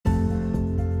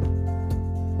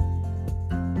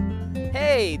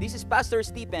Hey, this is Pastor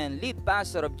Stephen, lead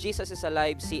pastor of Jesus is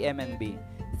Alive CMNV.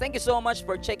 Thank you so much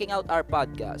for checking out our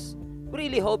podcast. We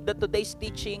really hope that today's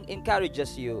teaching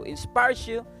encourages you, inspires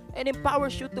you, and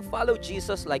empowers you to follow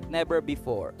Jesus like never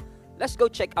before. Let's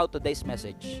go check out today's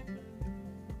message.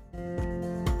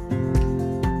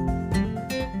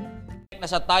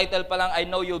 Nasa title pa lang, I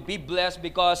know you'll be blessed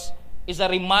because it's a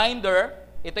reminder,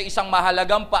 ito isang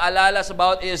mahalagang paalala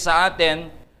sa atin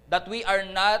that we are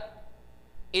not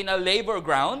in a labor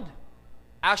ground.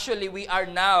 Actually, we are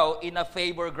now in a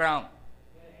favor ground.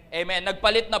 Amen.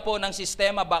 Nagpalit na po ng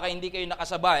sistema, baka hindi kayo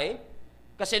nakasabay.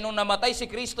 Kasi nung namatay si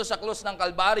Kristo sa krus ng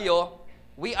Kalbaryo,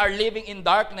 we are living in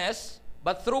darkness,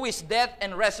 but through His death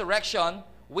and resurrection,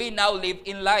 we now live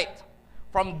in light.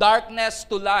 From darkness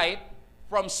to light,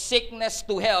 from sickness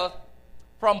to health,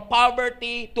 from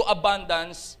poverty to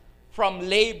abundance, from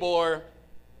labor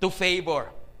to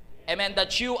favor. Amen.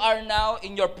 That you are now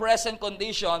in your present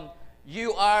condition,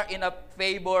 you are in a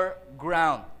favor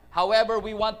ground. However,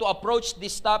 we want to approach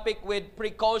this topic with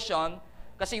precaution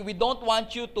kasi we don't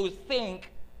want you to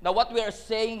think that what we are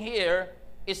saying here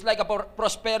is like a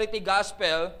prosperity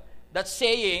gospel that's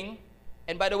saying,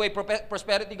 and by the way,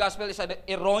 prosperity gospel is an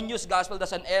erroneous gospel,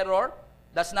 that's an error,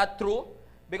 that's not true.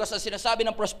 Because ang sinasabi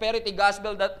ng prosperity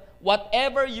gospel that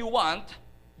whatever you want,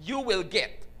 you will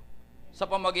get sa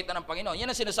pamamagitan ng Panginoon.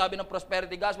 Yan ang sinasabi ng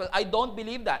prosperity gospel. I don't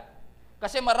believe that.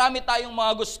 Kasi marami tayong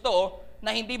mga gusto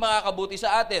na hindi makakabuti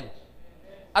sa atin.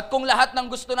 At kung lahat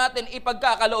ng gusto natin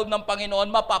ipagkakaloob ng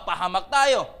Panginoon, mapapahamak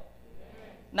tayo.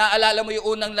 Naalala mo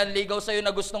yung unang nanligaw sa'yo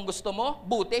na gustong-gusto mo?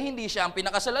 Buti hindi siya ang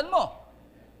pinakasalan mo.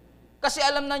 Kasi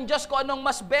alam ng Diyos kung anong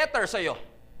mas better sa'yo.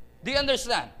 Do you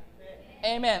understand?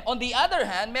 Amen. On the other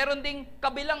hand, meron ding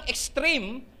kabilang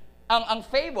extreme ang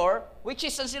favor, which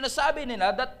is ang sinasabi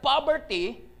nila that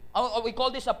poverty, we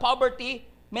call this a poverty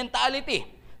mentality,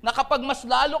 na kapag mas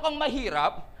lalo kang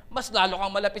mahirap, mas lalo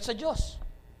kang malapit sa Diyos.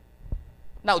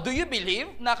 Now, do you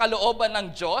believe na kalooban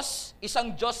ng Diyos,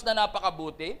 isang Diyos na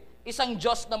napakabuti, isang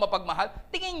Diyos na mapagmahal,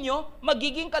 tingin nyo,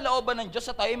 magiging kalooban ng Diyos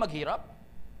sa tayo maghirap?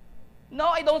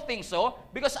 No, I don't think so.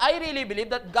 Because I really believe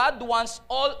that God wants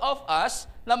all of us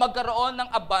na magkaroon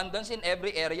ng abundance in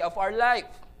every area of our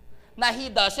life. Na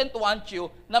He doesn't want you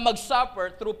na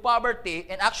mag-suffer through poverty,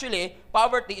 and actually,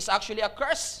 poverty is actually a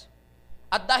curse.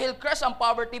 At dahil curse ang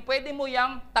poverty, pwede mo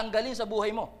yang tanggalin sa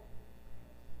buhay mo.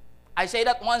 I say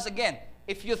that once again.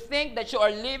 If you think that you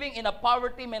are living in a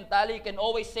poverty mentality, you can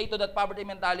always say to that poverty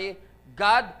mentality,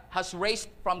 God has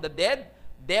raised from the dead,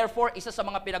 therefore, isa sa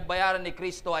mga pinagbayaran ni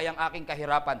Kristo ay ang aking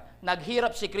kahirapan.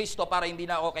 Naghirap si Kristo para hindi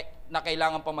na ako na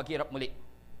kailangan pang maghirap muli.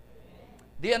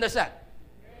 Do you understand?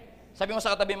 Sabi mo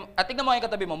sa katabi mo, at tignan mo yung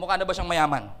katabi mo, mukha na ba siyang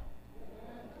mayaman?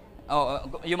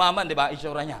 Yumaman, di ba?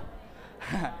 Itsura niya.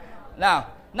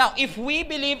 Now, if we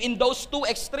believe in those two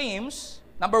extremes,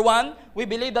 number one, we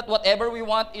believe that whatever we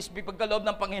want is pagkaloob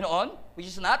ng Panginoon,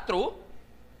 which is not true.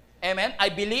 Amen?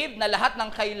 I believe na lahat ng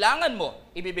kailangan mo,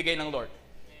 ibibigay ng Lord.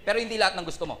 Pero hindi lahat ng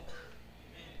gusto mo.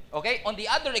 Okay? On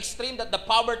the other extreme, that the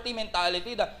poverty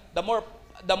mentality, the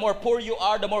more poor you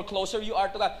are, the more closer you are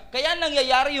to God. Kaya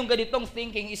nangyayari yung ganitong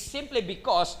thinking is simply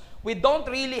because we don't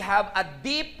really have a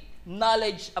deep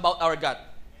knowledge about our God.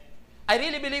 I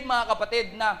really believe, mga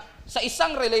kapatid, na sa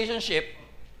isang relationship,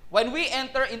 when we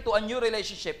enter into a new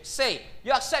relationship, say,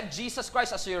 you accept Jesus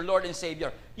Christ as your Lord and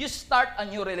Savior, you start a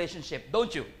new relationship,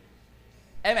 don't you?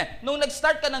 Amen. Nung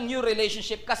nag-start ka ng new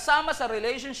relationship, kasama sa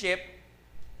relationship,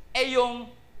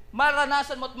 yung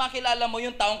maranasan mo at makilala mo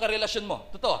yung taong karelasyon mo.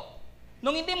 Totoo.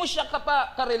 Nung hindi mo siya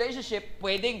ka-relationship,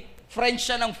 pwedeng friend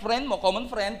siya ng friend mo, common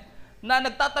friend, na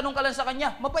nagtatanong ka lang sa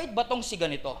kanya, mabait ba tong si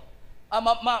ganito?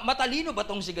 Matalino ba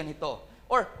tong si ganito?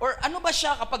 Or ano ba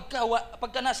siya kapag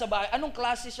ka nasa bahay? Anong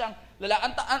klase siyang lalaki?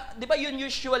 Di ba yun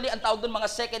usually ang tawag doon mga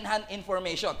second-hand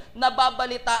information?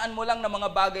 Nababalitaan mo lang ng mga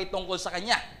bagay tungkol sa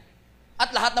kanya.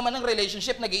 At lahat naman ng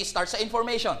relationship nag-i-start sa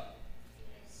information.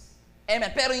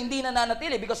 Amen. Pero hindi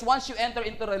nananatili because once you enter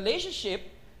into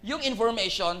relationship, yung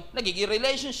information, nagiging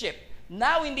relationship.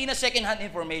 Now, hindi na second-hand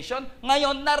information.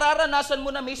 Ngayon, nararanasan mo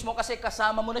na mismo kasi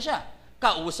kasama mo na siya.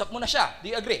 Kausap mo na siya.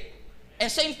 Do you agree? And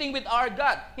same thing with our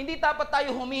God. Hindi dapat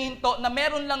tayo humihinto na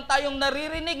meron lang tayong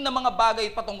naririnig na mga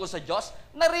bagay patungkol sa Diyos.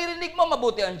 Naririnig mo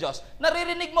mabuti ang Diyos.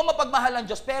 Naririnig mo mapagmahal ang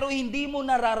Diyos. Pero hindi mo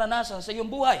nararanasan sa iyong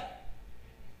buhay.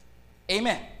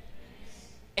 Amen.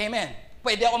 Amen.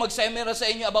 Pwede ako mag-seminar sa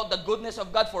inyo about the goodness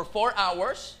of God for 4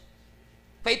 hours.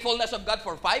 Faithfulness of God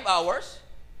for 5 hours.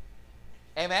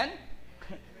 Amen?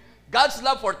 God's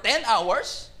love for 10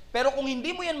 hours. Pero kung hindi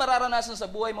mo yan mararanasan sa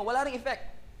buhay mo, wala ring effect.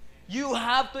 You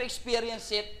have to experience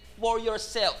it for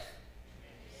yourself.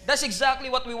 That's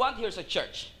exactly what we want here sa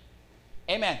church.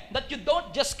 Amen. That you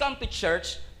don't just come to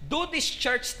church, do this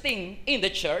church thing in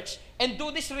the church, and do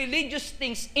these religious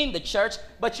things in the church,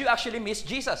 but you actually miss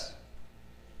Jesus.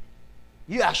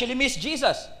 You actually miss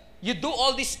Jesus. You do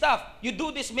all this stuff. You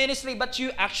do this ministry, but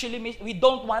you actually miss. We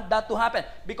don't want that to happen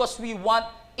because we want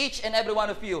each and every one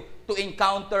of you to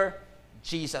encounter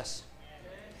Jesus.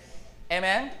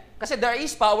 Amen? Kasi there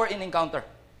is power in encounter.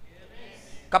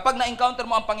 Kapag na-encounter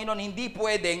mo ang Panginoon, hindi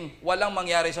pwedeng walang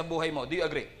mangyari sa buhay mo. Do you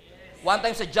agree? One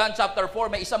time sa John chapter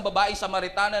 4, may isang babaeng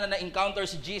Samaritana na na-encounter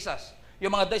si Jesus.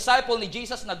 Yung mga disciple ni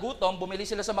Jesus na gutom, bumili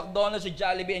sila sa McDonald's, sa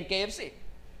Jollibee, and KFC.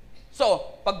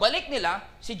 So, pagbalik nila,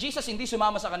 si Jesus hindi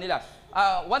sumama sa kanila.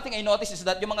 One thing I noticed is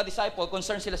that yung mga disciple,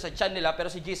 concerned sila sa tiyan nila, pero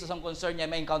si Jesus ang concern niya,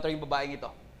 may encounter yung babaeng ito.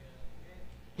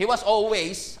 He was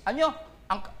always,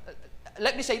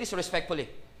 let me say this respectfully,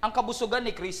 ang kabusugan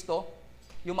ni Kristo,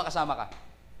 yung makasama ka.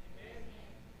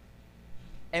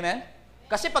 Amen?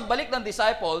 Kasi pagbalik ng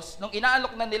disciples, nung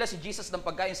inaalok na nila si Jesus ng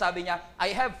pagkain, sabi niya,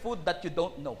 I have food that you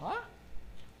don't know. Ha?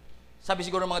 Sabi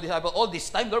siguro ng mga disciples, all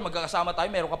this time, Lord, magkakasama tayo,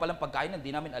 meron ka palang pagkain na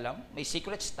hindi namin alam. May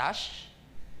secret stash.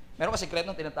 Meron ka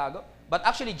sekretong tinatago. But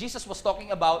actually, Jesus was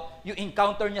talking about yung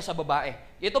encounter niya sa babae.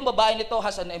 Itong babae nito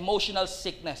has an emotional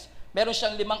sickness. Meron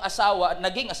siyang 5 asawa,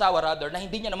 naging asawa rather, na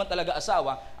hindi niya naman talaga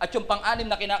asawa. At yung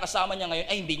pang-6 na kinakasama niya ngayon,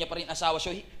 ay hindi niya pa rin asawa.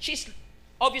 So she's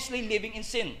obviously living in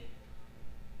sin.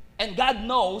 And God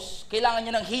knows, kailangan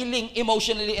niya ng healing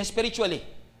emotionally and spiritually.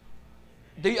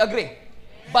 Do you agree?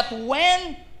 But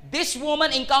when this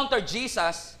woman encountered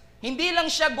Jesus, hindi lang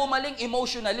siya gumaling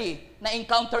emotionally,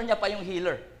 na-encounter niya pa yung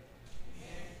healer.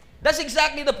 That's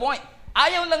exactly the point.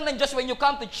 Ayaw lang ng Diyos when you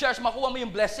come to church, makuha mo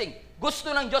yung blessing. Gusto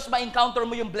ng Diyos ma-encounter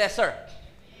mo yung blesser.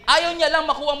 Ayaw niya lang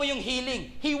makuha mo yung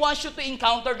healing. He wants you to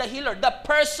encounter the healer, the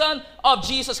person of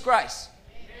Jesus Christ.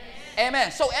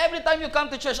 Amen. So every time you come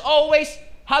to church, always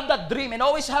have that dream and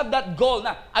always have that goal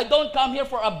na I don't come here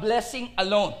for a blessing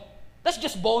alone. That's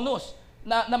just bonus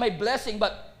na may blessing,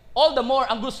 but all the more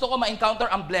ang gusto ko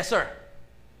ma-encounter ang blesser.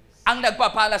 Ang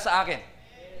nagpapala sa akin.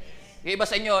 Yung iba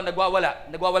sa inyo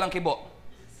nagwawalang kibo.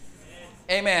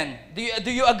 Amen.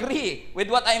 Do you agree with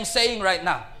what I am saying right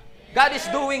now? God is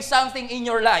doing something in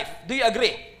your life. Do you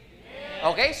agree?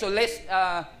 Okay, so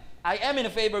I am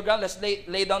in a favor ground. Let's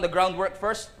lay down the groundwork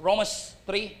first. Romans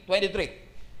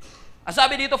 3:23. Ang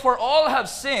sabi dito, for all have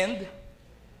sinned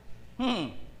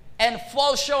and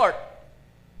fall short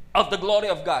of the glory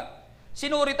of God.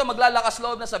 Sino rito maglalakas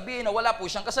loob na sabihin na wala po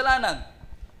siyang kasalanan?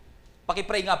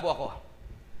 Pakipray nga po ako.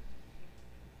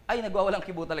 Ay, nagwawalang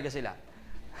kibo talaga sila.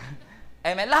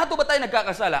 Amen. Lahat ba tayo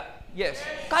nagkakasala? Yes.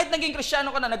 Kahit naging Kristiyano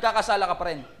ka na, nagkakasala ka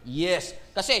pa rin? Yes.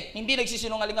 Kasi hindi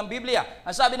nagsisinungaling ang Biblia.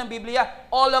 Ang sabi ng Biblia,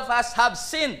 all of us have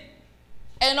sinned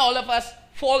and all of us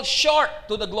fall short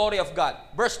to the glory of God.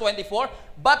 Verse 24,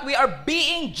 but we are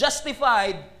being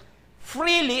justified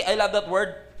freely. I love that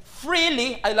word.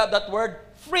 Freely. I love that word.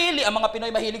 Freely. Ang mga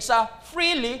Pinoy mahilig sa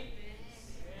freely.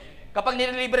 Kapag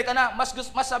nililibre ka na, mas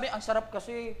sabi, ang sarap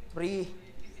kasi free.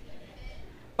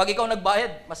 Pag ikaw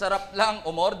nagbayad, masarap lang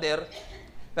umorder.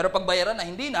 Pero pag bayaran na,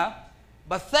 hindi na.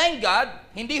 But thank God,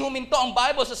 hindi huminto ang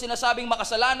Bible sa sinasabing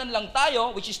makasalanan lang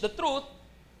tayo, which is the truth.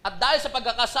 At dahil sa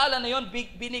pagkakasala na yon,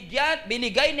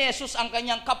 binigay ni Jesus ang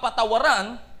kanyang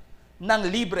kapatawaran ng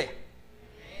libre.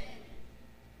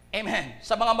 Amen.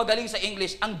 Sa mga magaling sa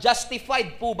English, ang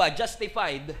justified po ba,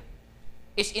 justified,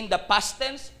 is in the past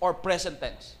tense or present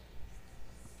tense?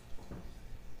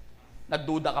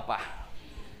 Nagduda ka pa.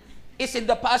 Is in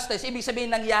the past tense, ibig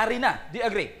sabihin nangyari na. Do you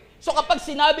agree? So kapag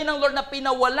sinabi ng Lord na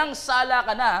pinawalang sala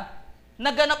ka na,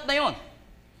 naganap na yon.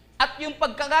 At yung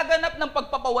pagkagaganap ng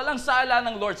pagpapawalang sala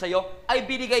ng Lord sa iyo, ay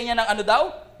binigay niya ng ano daw?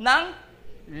 Ng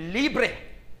libre.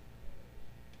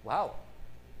 Wow.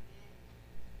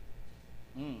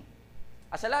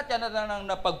 Sa lahat yan na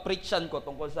napag-preachan ko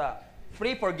tungkol sa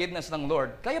free forgiveness ng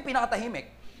Lord, kayo pinakatahimik.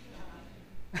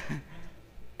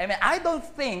 I mean, I don't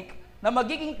think na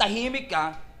magiging tahimik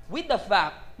ka with the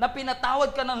fact na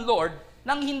pinatawad ka ng Lord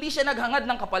nang hindi siya naghangad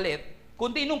ng kapalit,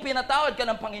 kundi nung pinatawad ka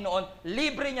ng Panginoon,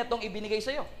 libre niya itong ibinigay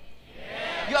sa iyo.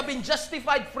 You have been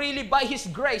justified freely by His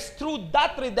grace through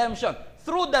that redemption,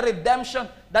 through the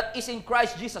redemption that is in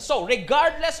Christ Jesus. So,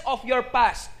 regardless of your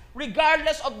past,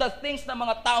 regardless of the things na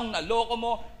mga taong naloko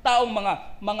mo, taong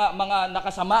mga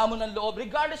nakasama mo ng loob,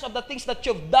 regardless of the things that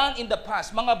you've done in the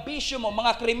past, mga bisyo mo,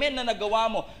 mga krimen na nagawa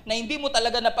mo, na hindi mo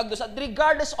talaga napagdusa,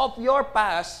 regardless of your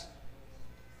past,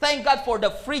 thank God for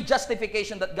the free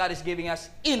justification that God is giving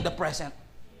us in the present.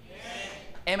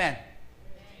 Amen.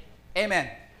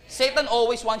 Amen. Satan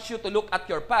always wants you to look at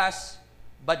your past,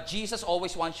 but Jesus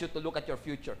always wants you to look at your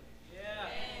future.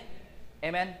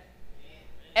 Amen.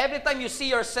 Every time you see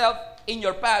yourself in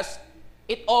your past,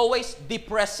 It always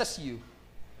depresses you.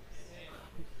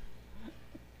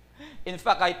 In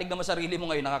fact, kahit tignan mo sarili mo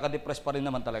ngayon, nakaka-depress pa rin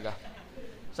naman talaga.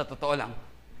 Sa totoo lang.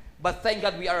 But thank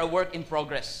God we are a work in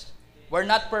progress. We're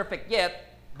not perfect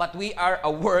yet, but we are a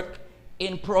work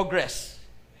in progress.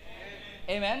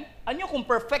 Amen? Ano kung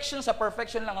perfection sa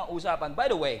perfection lang ang usapan? By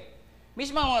the way,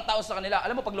 mismo mga tao sa kanila,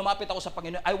 alam mo, pag lumapit ako sa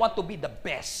Panginoon, I want to be the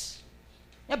best.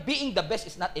 Yeah, being the best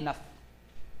is not enough.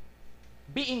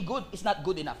 Being good is not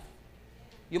good enough.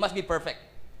 You must be perfect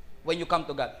when you come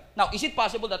to God. Now, is it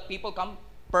possible that people come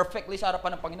perfectly sa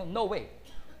harapan ng Panginoon? No way.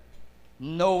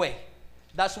 No way.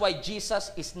 That's why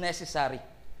Jesus is necessary.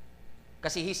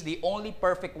 Kasi He's the only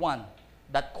perfect one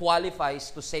that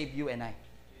qualifies to save you and I.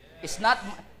 It's not,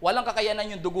 walang kakayanan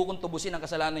yung dugo kong tubusin ang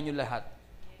kasalanan nyo lahat.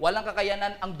 Walang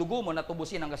kakayanan ang dugo mo na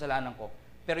tubusin ang kasalanan ko.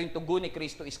 Pero yung dugo ni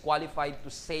Kristo is qualified to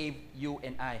save you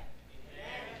and I.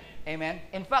 Amen?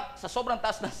 In fact, sa sobrang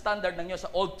taas ng standard ng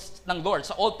Lord,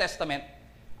 sa Old Testament,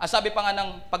 ang sabi pa nga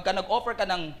ng, pagka nag-offer ka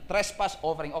ng trespass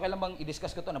offering, okay lang bang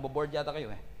i-discuss ko ito? Naboboard yata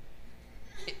kayo eh.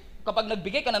 Kapag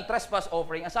nagbigay ka ng trespass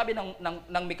offering, ang sabi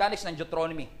ng mechanics ng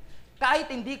Deuteronomy,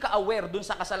 kahit hindi ka aware dun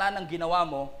sa kasalanang ginawa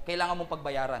mo, kailangan mong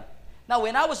pagbayaran. Now,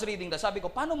 when I was reading that, sabi ko,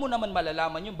 paano mo naman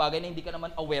malalaman yung bagay na hindi ka naman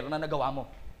aware na nagawa mo?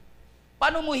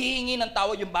 Paano mo hihingi ng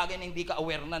tawad yung bagay na hindi ka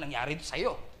aware na nangyari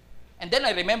sa'yo? And then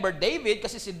I remember David,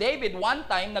 kasi si David one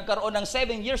time nagkaroon ng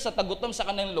 7 years sa tagutom sa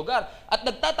kanilang lugar. At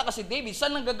nagtataka si David,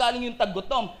 saan nanggagaling yung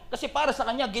tagutom? Kasi para sa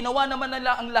kanya, ginawa naman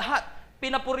nila ang lahat.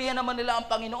 Pinapurihan naman nila ang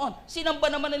Panginoon. Sinamba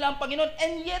naman nila ang Panginoon.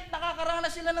 And yet,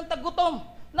 nakakaranas sila ng tagutom.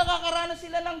 Nakakaranas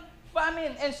sila ng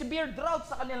famine and severe drought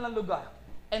sa kanilang lugar.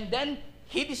 And then,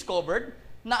 he discovered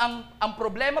na ang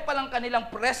problema palang kanilang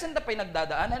present na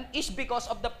pinagdadaanan is because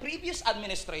of the previous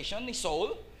administration ni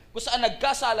Saul, kung saan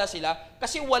nagkasala sila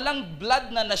kasi walang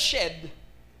blood na na-shed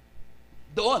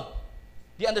doon.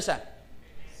 Do you understand?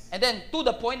 And then, to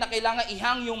the point na kailangan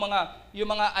ihang yung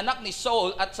mga anak ni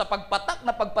Saul at sa pagpatak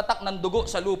ng dugo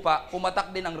sa lupa,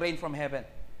 pumatak din ang rain from heaven.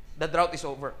 The drought is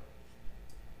over.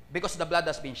 Because the blood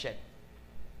has been shed.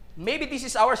 Maybe this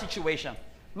is our situation.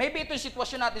 Maybe ito yung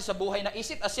sitwasyon natin sa buhay na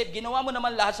isit as if ginawa mo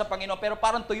naman lahat sa Panginoon pero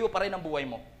parang tuyo pa rin ang buhay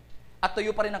mo. At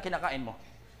tuyo pa rin ang kinakain mo.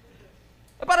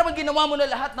 Para bang ginawa mo na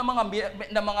lahat ng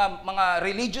mga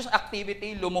religious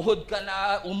activity, lumuhod ka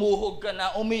na, umuhog ka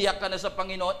na, umiyak ka na sa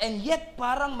Panginoon, and yet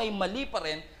parang may mali pa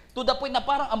rin, to the point na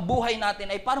parang ang buhay natin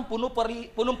ay parang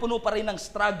punong-puno pa rin ng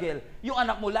struggle. Yung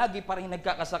anak mo lagi pa rin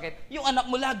nagkakasakit. Yung anak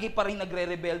mo lagi pa rin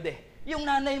nagre-rebelde. Yung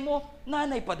nanay mo,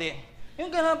 nanay pa din.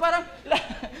 Yung gano'n, parang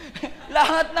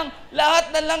lahat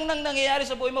na lang nang nangyayari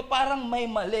sa buhay mo, parang may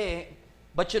mali.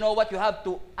 But you know what? You have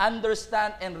to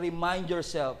understand and remind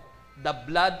yourself, the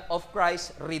blood of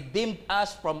Christ redeemed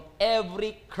us from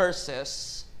every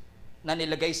curses na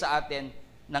nilagay sa atin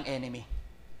ng enemy.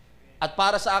 At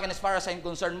para sa akin, as far as I'm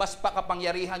concerned, mas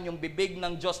pakapangyarihan yung bibig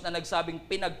ng Diyos na nagsabing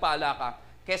pinagpala ka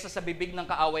kesa sa bibig ng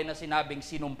kaaway na sinabing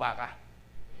sinumpa ka.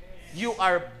 You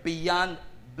are beyond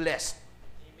blessed.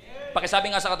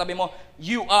 Pakisabi nga sa katabi mo,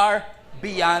 you are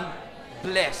beyond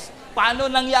blessed. Paano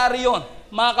nangyari yon?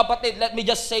 Mga kapatid, let me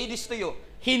just say this to you.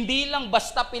 Hindi lang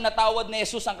basta pinatawad ni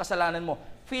Jesus ang kasalanan mo.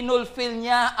 Finulfill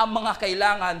niya ang mga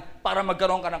kailangan para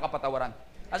magkaroon ka ng kapatawaran.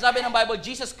 Ang sabi ng Bible,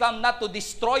 Jesus come not to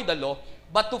destroy the law,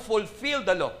 but to fulfill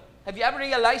the law. Have you ever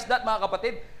realized that, mga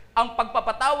kapatid? Ang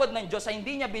pagpapatawad ng Diyos ay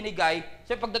hindi niya binigay.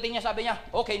 So pagdating niya, sabi niya,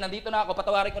 okay, nandito na ako,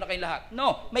 patawarin ko na kayong lahat.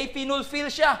 No, may finulfill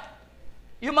siya.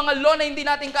 Yung mga law na hindi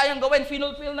natin kayang gawin,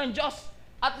 finulfill ng Diyos.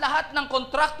 At lahat ng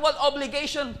contractual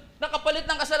obligation na kapalit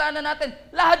ng kasalanan natin,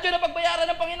 lahat yun na pagbayaran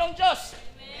ng Panginoong Diyos.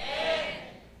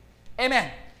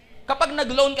 Amen. Kapag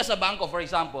nag-loan ka sa bangko, for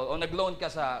example, o nag-loan ka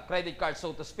sa credit card,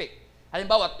 so to speak,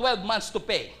 halimbawa, 12 months to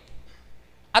pay,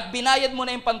 at binayad mo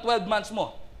na yung pang 12 months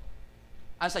mo,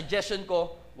 ang suggestion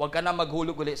ko, huwag ka na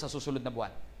maghulog uli sa susunod na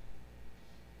buwan.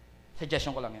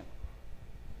 Suggestion ko lang yan.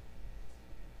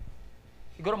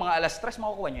 Siguro mga alas 3,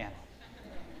 makukuha nyo yan.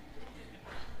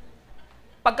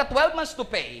 Pagka 12 months to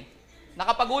pay,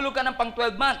 nakapaghulog ka ng pang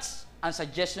 12 months, ang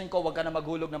suggestion ko, huwag ka na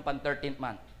maghulog ng pang 13th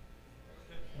month.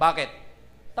 Bakit?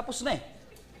 Tapos na eh.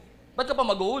 Ba't ka pa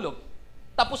maghuhulog?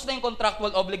 Tapos na yung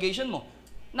contractual obligation mo.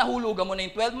 Nahulugan mo na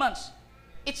yung 12 months.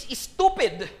 It's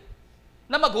stupid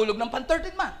na maghulog ng pang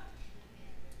 13th month.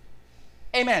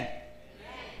 Amen.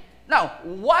 Now,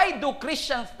 why do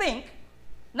Christians think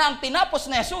na ang tinapos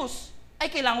na Jesus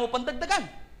ay kailangan mo pang dagdagan?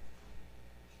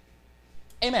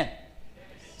 Amen.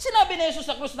 Sinabi ni Jesus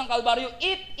sa krus ng Kalbaryo,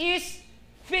 it is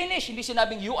finished. Hindi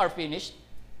sinabing you are finished.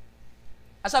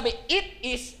 Ang sabi, it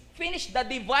is finished. The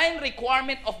divine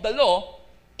requirement of the law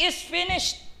is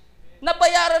finished.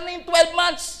 Nabayaran na yung 12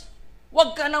 months.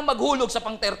 Huwag ka nang maghulog sa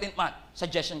pang 13th month.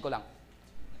 Suggestion ko lang.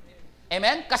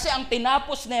 Amen? Kasi ang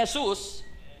tinapos ni Jesus,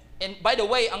 and by the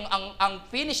way, ang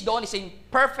finish doon is in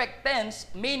perfect tense,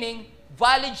 meaning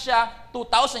valid siya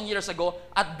 2,000 years ago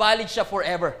at valid siya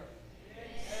forever.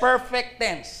 Perfect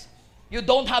tense. You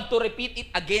don't have to repeat it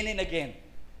again and again.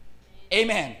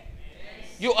 Amen.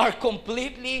 You are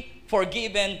completely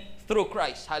forgiven through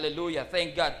Christ. Hallelujah.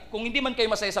 Thank God. Kung hindi man kayo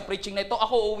masaya sa preaching na ito,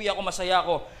 masaya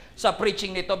ako sa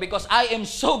preaching nito because I am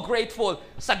so grateful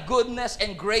sa goodness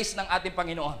and grace ng ating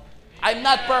Panginoon. I'm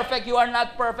not perfect, you are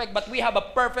not perfect, but we have a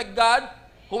perfect God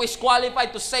who is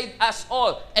qualified to save us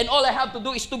all. And all I have to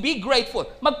do is to be grateful.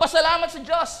 Magpasalamat sa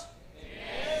Diyos.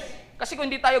 Kasi kung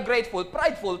hindi tayo grateful,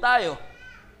 prideful tayo.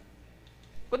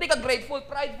 Kung hindi ka grateful,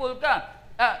 prideful ka.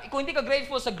 Kung hindi ka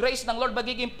grateful sa grace ng Lord,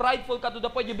 magiging prideful ka to the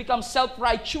point you become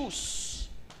self-righteous.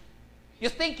 You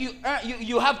think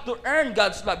you have to earn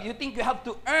God's love. You think you have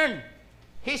to earn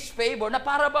His favor, na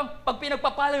para bang pag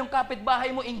pinagpapala yung kapitbahay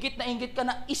mo, inggit ka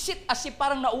na, isit as if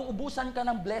parang nauubusan ka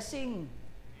ng blessing.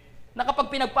 Na kapag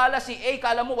pinagpala si A,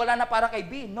 kala mo wala na para kay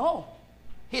B. No.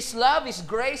 His love, His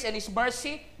grace, and His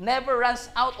mercy never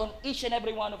runs out on each and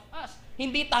every one of us.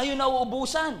 Hindi tayo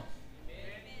nauubusan.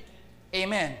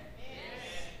 Amen.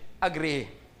 Agree.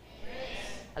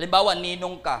 Halimbawa,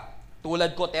 ninong ka.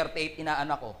 Tulad ko, 38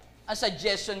 inaanak ko. Ang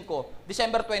suggestion ko,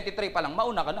 December 23 pa lang,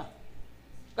 mauna ka na.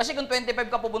 Kasi kung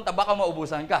 25 ka pupunta, baka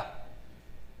maubusan ka.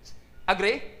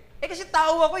 Agree? Kasi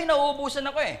tao ako nauubusan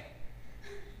ako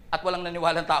At walang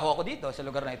naniwalang tao ako dito sa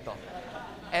lugar na ito.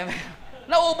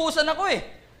 Nauubusan ako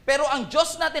Pero ang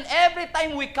Diyos natin, every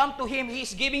time we come to Him, He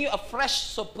is giving you a fresh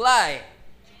supply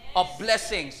of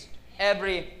blessings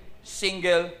every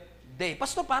single day.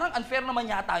 Pastor, parang unfair naman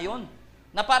yata yun.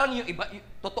 Na parang yung iba,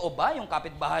 totoo ba yung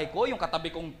kapitbahay ko, yung katabi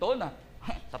kong to na,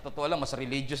 sa totoo lang, mas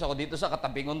religious ako dito sa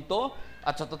katabing to,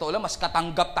 at sa totoo lang, mas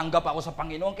katanggap-tanggap ako sa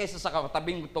Panginoon kaysa sa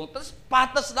katabing to. Tapos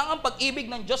patas lang ang pag-ibig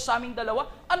ng Diyos sa aming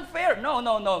dalawa. Unfair. No,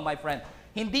 my friend.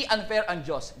 Hindi unfair ang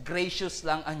Diyos. Gracious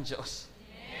lang ang Diyos.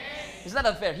 Yes. It's not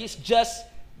unfair. He's just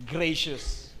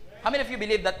gracious. How many of you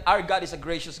believe that our God is a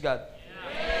gracious God?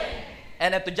 Yes.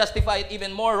 And to justify it even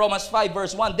more, Romans 5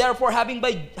 verse 1, therefore, having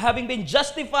been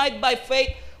justified by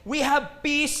faith, we have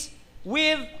peace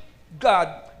with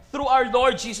God through our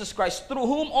Lord Jesus Christ, through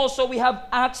whom also we have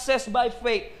access by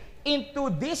faith into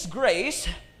this grace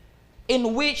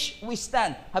in which we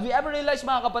stand. Have you ever realized,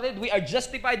 mga kapatid, we are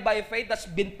justified by faith that's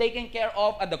been taken care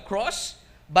of at the cross,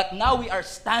 but now we are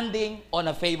standing on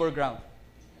a favor ground.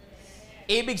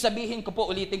 Ibig sabihin ko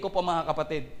po, ulitin ko po mga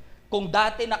kapatid, kung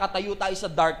dati nakatayo tayo sa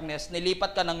darkness,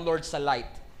 nilipat ka ng Lord sa light.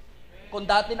 Kung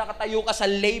dati nakatayo ka sa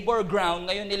labor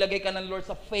ground, ngayon nilagay ka ng Lord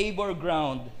sa favor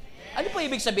ground. Ano po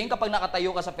ibig sabihin kapag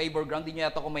nakatayo ka sa favor ground? Hindi niyo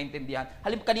yata ko maintindihan.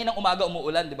 Halim kaninang umaga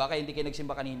umuulan, di ba? Kaya hindi kayo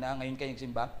nagsimba kanina, ngayon kayo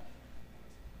nagsimba.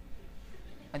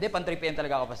 Hindi, pan 3 PM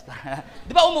talaga ako, Pastor.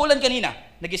 Di ba umuulan kanina?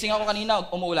 Nagising ako kanina,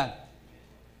 umuulan.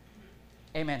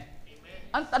 Amen.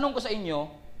 Ang tanong ko sa inyo,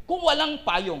 kung walang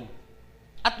payong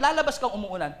at lalabas kang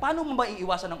umuulan, paano mo ba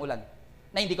iiwasan ng ulan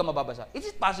na hindi ka mababasa?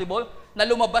 Is it possible na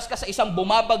lumabas ka sa isang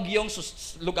bumabagyong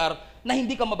lugar na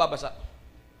hindi ka mababasa?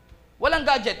 Walang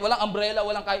gadget, walang umbrella,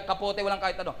 walang kapote, walang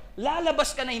kahit ano.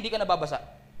 Lalabas ka na hindi ka nababasa.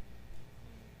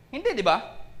 Hindi, di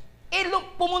ba?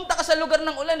 Pumunta ka sa lugar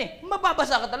ng ulan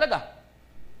mababasa ka talaga.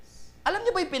 Alam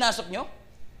niyo ba yung pinasok niyo?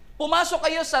 Pumasok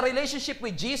kayo sa relationship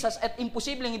with Jesus at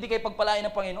imposibleng hindi kayo pagpalain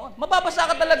ng Panginoon. Mababasa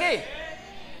ka talaga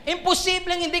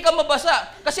Imposibleng hindi ka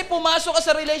mabasa kasi pumasok ka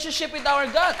sa relationship with our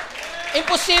God.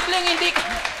 Imposibleng hindi ka...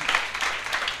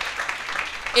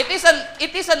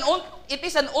 It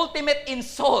is an ultimate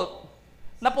insult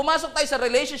na pumasok tayo sa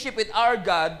relationship with our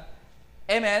God,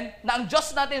 amen, na ang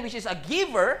Diyos natin, which is a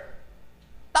giver,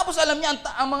 tapos alam niya,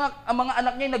 ang mga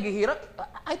anak niya naghihirap.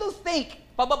 I don't think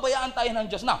pababayaan tayo ng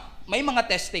Diyos. Now, may mga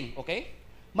testing, okay?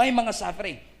 May mga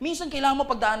suffering. Minsan kailangan mo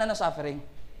pagdaanan ng suffering.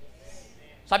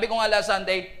 Sabi ko nga last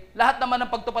Sunday, lahat naman ng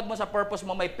pagtupad mo sa purpose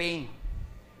mo may pain.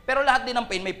 Pero lahat din ng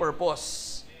pain may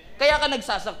purpose. Kaya ka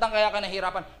nagsasaktan, kaya ka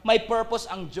nahirapan. May purpose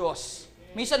ang Diyos.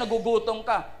 Minsan nagugutom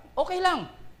ka, okay lang.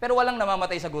 Pero walang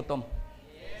namamatay sa gutom.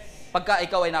 Pagka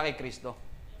ikaw ay na kay Kristo.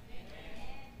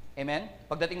 Amen?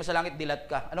 Pagdating mo sa langit, dilat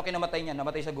ka. Ano kinamatay niya?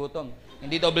 Namatay sa gutom.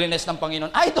 Hindi daw blines ng Panginoon.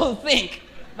 I don't think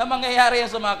na mangyayari yan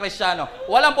sa mga Kristiyano.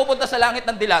 Walang pupunta sa langit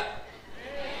ng dilat.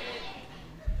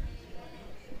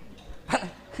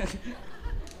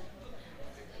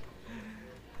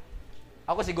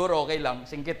 Ako siguro okay lang.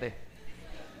 Singkit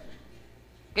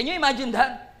Can you imagine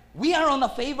that? We are on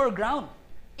a favor ground.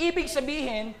 Ibig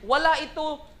sabihin, wala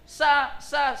ito sa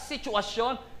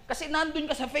sitwasyon kasi nandun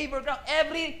ka sa favor ground.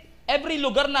 Every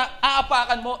lugar na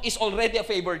aapakan mo is already a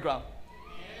favor ground.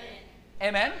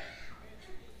 Amen?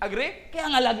 Agree? Kaya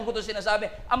nga lagi ko ito sinasabi,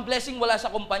 ang blessing wala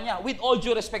sa kumpanya. With all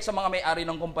due respect sa mga may-ari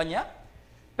ng kumpanya,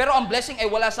 pero ang blessing ay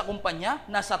wala sa kumpanya,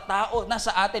 nasa tao,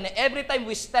 nasa atin. Every time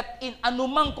we step in,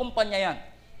 anumang kumpanya yan.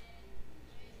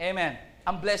 Amen.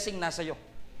 Ang blessing nasa iyo.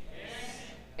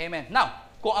 Amen. Now,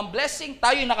 kung ang blessing,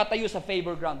 tayo nakatayo sa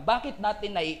favor ground, bakit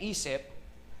natin naiisip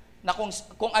na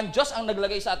kung ang Diyos ang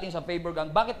naglagay sa atin sa favor ground,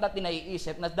 bakit natin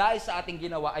naiisip na dahil sa ating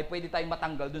ginawa ay pwede tayong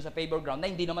matanggal dun sa favor ground na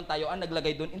hindi naman tayo ang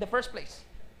naglagay dun in the first place?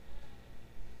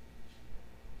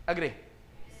 Agree?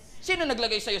 Sino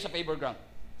naglagay sa iyo sa favor ground?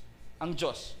 Ang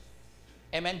Diyos.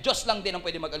 Amen? Diyos lang din ang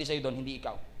pwede mag-alis sa iyo doon, hindi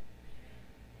ikaw.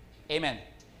 Amen?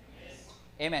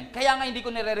 Amen. Kaya nga hindi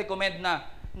ko nire-recommend na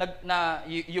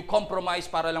you compromise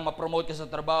para lang ma-promote ka sa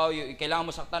trabaho, kailangan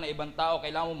mo saktan ng ibang tao,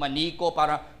 kailangan mo maniko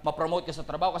para ma-promote ka sa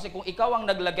trabaho. Kasi kung ikaw ang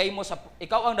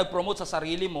ikaw ang nag-promote sa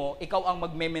sarili mo, ikaw ang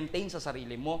magme-maintain sa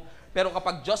sarili mo. Pero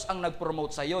kapag Diyos ang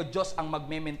nag-promote sa iyo, Diyos ang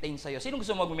magme-maintain sa iyo. Sino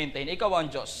gusto mo mag-maintain? Ikaw ang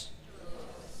Diyos.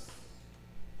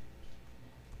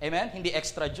 Amen? Hindi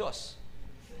extra Diyos,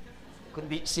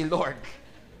 kundi si Lord.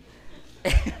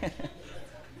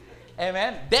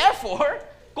 Amen? Therefore,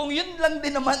 kung yun lang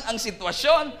din naman ang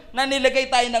sitwasyon na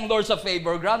nilagay tayo ng Lord sa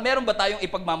favor ground, meron ba tayong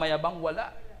ipagmamayabang?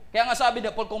 Wala. Kaya nga sabi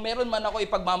na Paul, kung meron man ako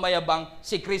ipagmamayabang,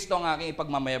 si Kristo ang aking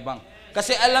ipagmamayabang.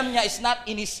 Kasi alam niya, it's not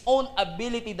in His own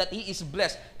ability that He is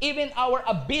blessed. Even our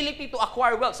ability to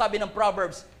acquire wealth, sabi ng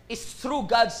Proverbs, is through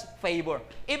God's favor.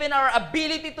 Even our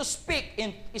ability to speak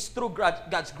is through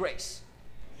God's grace.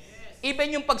 Even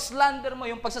yung pag-slander mo,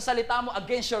 yung pagsasalita mo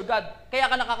against your God,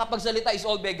 kaya ka nakakapagsalita is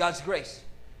all by God's grace.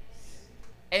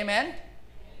 Amen?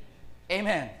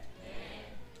 Amen.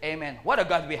 Amen. What a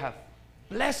God we have.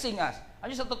 Blessing us.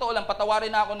 Ano sa totoo lang,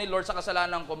 patawarin na ako ni Lord sa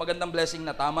kasalanan ko, magandang blessing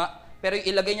na tama, pero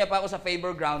ilagay niya pa ako sa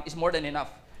favor ground is more than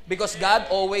enough. Because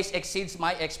God always exceeds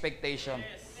my expectation.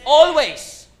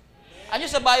 Always. Ano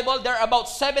sa Bible, there are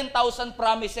about 7,000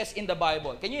 promises in the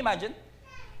Bible. Can you imagine?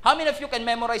 How many of you can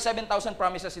memorize 7,000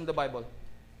 promises in the Bible?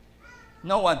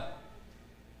 No one.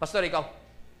 Pastor, ikaw,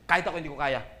 kahit ako hindi ko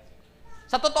kaya.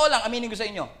 Sa totoo lang, aminin ko sa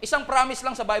inyo, isang promise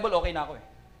lang sa Bible, okay na ako eh.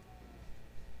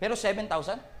 Pero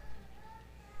 7,000?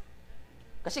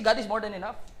 Kasi God is more than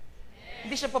enough.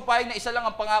 Hindi siya papayag na isa lang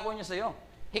ang pangako niya sa iyo.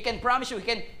 He can promise you,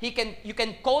 you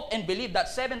can quote and believe that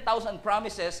 7,000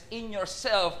 promises in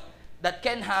yourself that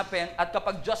can happen, at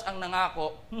kapag Diyos ang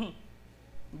nangako,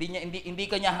 hindi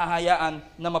ka niya hahayaan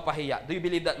na mapahiya. Do you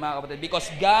believe that, mga kapatid? Because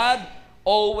God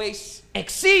always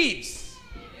exceeds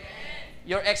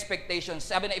your expectations.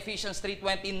 Sabi na Ephesians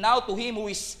 3:20, now to Him who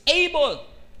is able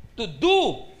to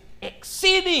do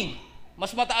exceeding,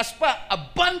 mas mataas pa,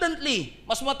 abundantly,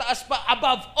 mas mataas pa,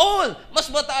 above all, mas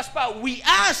mataas pa, we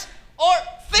ask or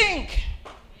think.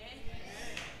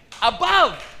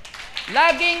 Above,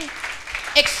 laging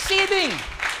exceeding,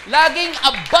 laging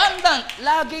abundant,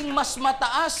 laging mas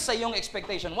mataas sa iyong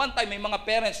expectation. One time, may mga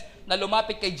parents na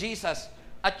lumapit kay Jesus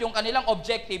at yung kanilang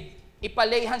objective,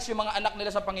 ipalay hands yung mga anak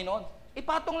nila sa Panginoon.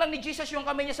 Ipatong lang ni Jesus yung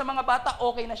kamay niya sa mga bata,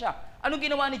 okay na siya. Anong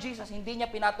ginawa ni Jesus? Hindi niya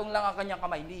pinatong lang ang kanyang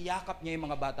kamay, hindi yakap niya yung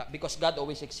mga bata because God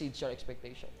always exceeds your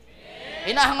expectation.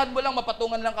 Hinahangad mo lang,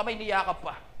 mapatungan lang kamay, hindi yakap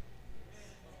pa.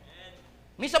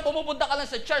 Minsan pumupunta ka lang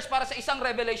sa church para sa isang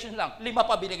revelation lang, 5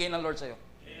 pa binigay ng Lord sa'yo.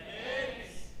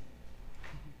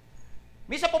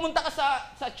 Minsan pumunta ka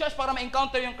sa church para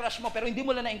ma-encounter yung crush mo, pero hindi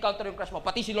mo lang na-encounter yung crush mo,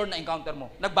 pati si Lord na-encounter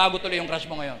mo. Nagbago tuloy yung crush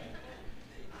mo ngayon.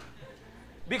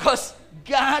 Because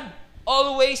God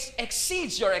always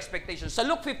exceeds your expectations. Sa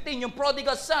Luke 15, yung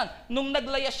prodigal son, nung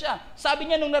naglaya siya, sabi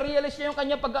niya, nung na-realize niya yung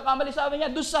kanyang pagkakamali, sabi niya,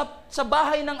 doon sa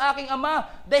bahay ng aking ama,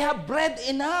 they have bread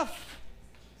enough.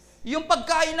 Yung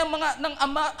pagkain ng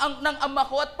ama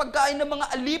ko at pagkain ng mga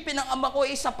alipin ng ama ko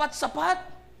ay sapat-sapat.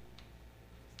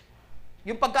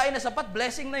 Yung pagkain na sapat,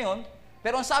 blessing na yon.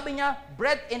 Pero ang sabi niya,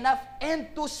 bread enough and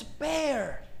to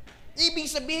spare. Ibig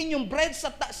sabihin, yung bread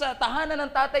sa tahanan ng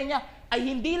tatay niya ay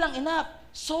hindi lang enough.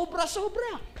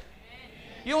 Sobra-sobra.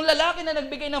 Yung lalaki na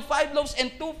nagbigay ng 5 loaves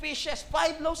and 2 fishes,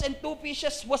 5 loaves and 2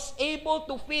 fishes was able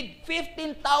to feed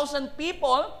 15,000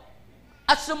 people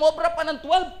at sumobra pa ng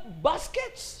 12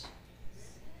 baskets.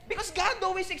 Because God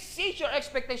always exceeds your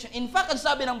expectation. In fact, ang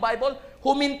sabi ng Bible,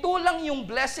 huminto lang yung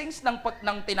blessings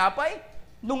ng tinapay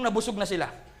nung nabusog na sila.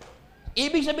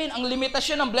 Ibig sabihin, ang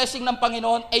limitasyon ng blessing ng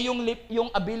Panginoon ay yung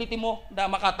ability mo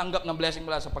na makatanggap ng blessing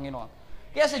mula sa Panginoon.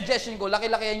 Kaya suggestion ko,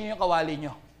 laki-lakihan nyo yung kawali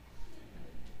nyo.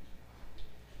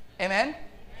 Amen?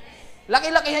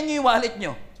 Laki-lakihan nyo yung wallet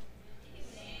nyo.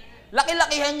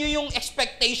 Laki-lakihan nyo yung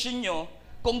expectation nyo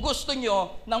kung gusto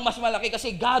nyo ng mas malaki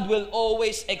kasi God will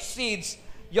always exceeds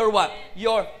Your what?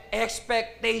 Your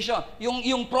expectation.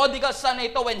 Yung prodigal son na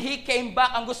ito, when he came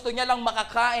back, ang gusto niya lang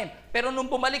makakain. Pero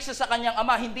nung bumalik siya sa kanyang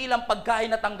ama, hindi lang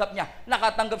pagkain natanggap niya.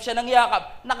 Nakatanggap siya ng yakap,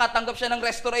 nakatanggap siya ng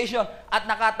restoration, at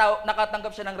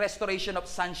nakatanggap siya ng restoration of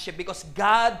sonship, because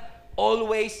God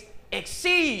always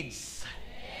exceeds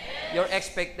your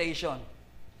expectation.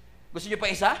 Gusto niyo pa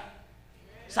isa?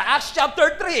 Sa Acts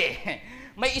chapter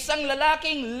 3, may isang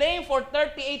lalaking lame for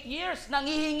 38 years,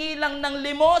 nangihingi lang ng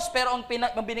limos, pero ang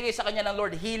binigay sa kanya ng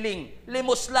Lord, healing.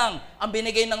 Limos lang ang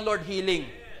binigay ng Lord, healing.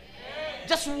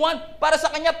 Just one, para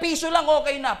sa kanya, piso lang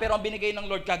okay na, pero ang binigay ng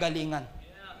Lord, kagalingan.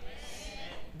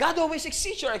 God always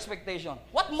exceeds your expectation.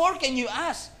 What more can you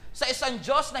ask sa isang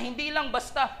Diyos na hindi lang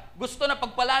basta gusto na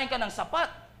pagpalain ka ng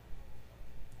sapat?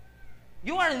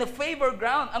 You are in the favor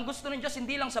ground. Ang gusto ng Diyos,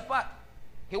 hindi lang sapat.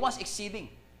 He wants exceeding.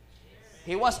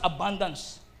 He wants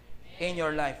abundance in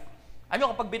your life. Alam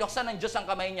mo, kapag binuksan ng Diyos ang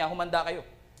kamay niya, humanda kayo.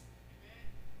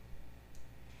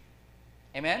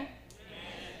 Amen?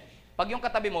 Pag yung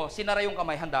katabi mo, sinara yung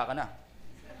kamay, handa ka na.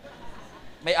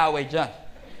 May away dyan.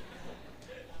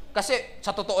 Kasi,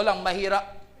 sa totoo lang, mahirap.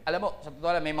 Alam mo, sa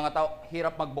totoo lang, may mga tao,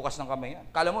 hirap magbukas ng kamay yan.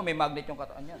 Kala mo, may magnet yung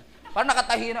katawan yan. Parang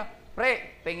nakatahi na.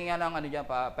 Pre, pengi nga ng ano dyan,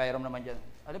 pairam naman dyan.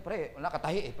 Alam, pre, wala,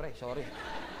 katahi pre, sorry.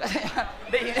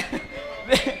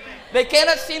 They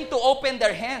cannot seem to open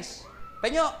their hands.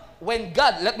 Pero when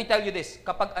God, let me tell you this,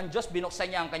 kapag ang Diyos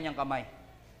binuksan niya ang kanyang kamay,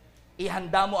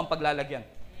 ihanda mo ang paglalagyan.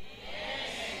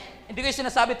 Hindi ko yung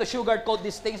sinasabi to sugarcoat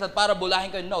these things at para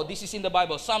bulahin kayo. No, this is in the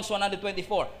Bible. Psalms 104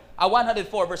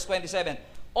 verse 27.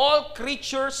 All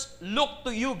creatures look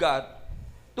to you, God,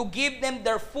 to give them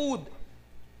their food,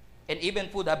 and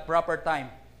even food have proper time.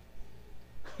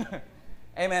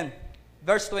 Amen.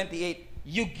 Verse 28.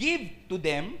 You give to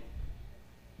them,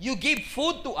 you give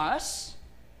food to us,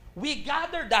 we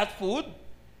gather that food,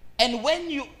 and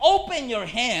when you open your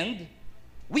hand,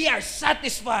 we are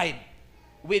satisfied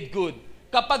with good.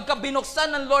 Kapag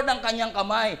binuksan ng Lord ang kanyang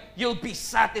kamay, you'll be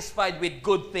satisfied with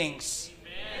good things.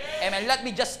 Amen. Let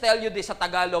me just tell you this sa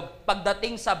Tagalog.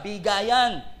 Pagdating sa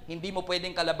bigayan, hindi mo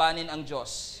pwedeng kalabanin ang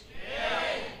Diyos.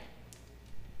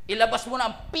 Ilabas mo na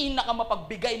ang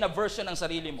pinakamapagbigay na version ng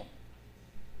sarili mo.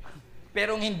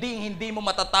 Pero hindi mo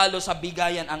matatalo sa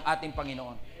bigayan ang ating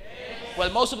Panginoon.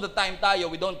 Well, most of the time tayo,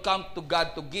 we don't come to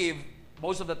God to give.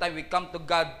 Most of the time, we come to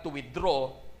God to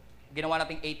withdraw. Ginawa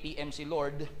nating ATM si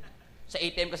Lord. Sa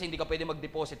ATM kasi hindi ka pwede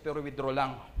mag-deposit, pero withdraw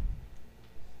lang.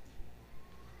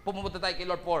 Pumunta tayo kay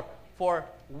Lord for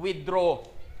withdraw.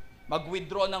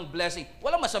 Mag-withdraw ng blessing.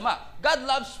 Walang masama. God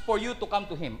loves for you to come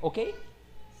to Him, okay?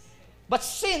 But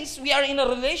since we are in a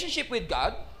relationship with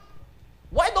God,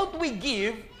 why don't we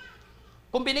give?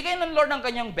 Kung binigay ng Lord ng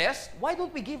kanyang best, why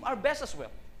don't we give our best as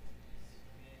well?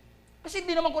 Kasi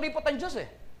hindi naman kuripot ang Diyos eh.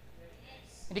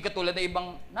 Hindi katulad ng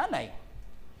ibang nanay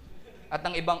at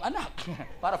ng ibang anak.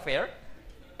 Para fair.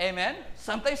 Amen?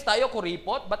 Sometimes tayo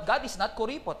kuripot, but God is not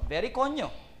kuripot. Very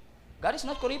konyo. God is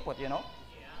not kuripot, you know?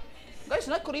 God is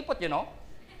not kuripot, you know?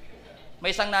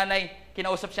 May isang nanay,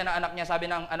 kinausap siya ng anak niya, sabi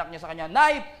ng anak niya sa kanya,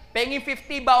 Nay, pengin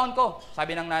 50 baon ko.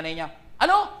 Sabi ng nanay niya,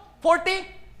 ano?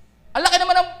 40? Ang laki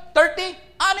naman ng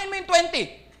 30? Anin mo yung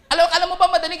 20? Alam mo ba,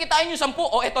 madaling kitain yung 10?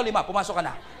 O, eto 5, pumasok ka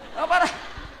na.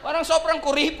 Parang sobrang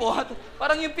kuripot.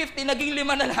 Parang yung 50, naging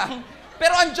 5 na lang.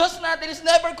 Pero ang Diyos natin is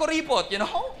never kuripot, you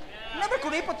know? Never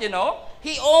kuripot, you know?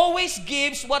 He always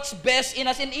gives what's best in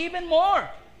us and even more.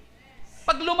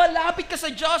 Pag lumalapit ka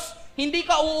sa Diyos, hindi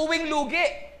ka uuwing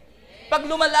lugi. Pag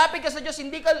lumalapit ka sa Diyos,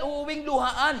 hindi ka uuwing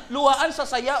luhaan. Luhaan sa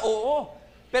saya, oo.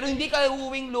 Pero hindi ka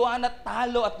uuwing luhaan at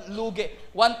talo at lugi.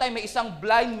 One time, may isang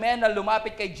blind man na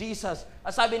lumapit kay Jesus.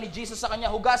 Ang sabi ni Jesus sa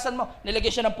kanya, hugasan mo. Nilagay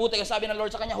siya ng putik. Ang sabi ng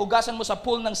Lord sa kanya, hugasan mo sa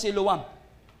pool ng Siloam.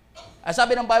 Ang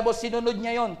sabi ng Bible, sinunod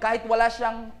niya yon. Kahit wala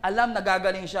siyang alam na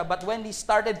gagaling siya. But when he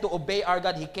started to obey our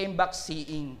God, he came back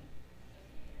seeing.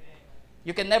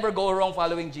 You can never go wrong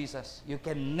following Jesus. You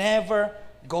can never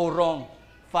go wrong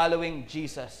following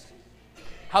Jesus.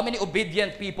 How many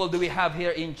obedient people do we have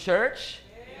here in church?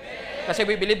 Kasi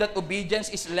we believe that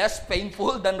obedience is less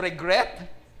painful than regret.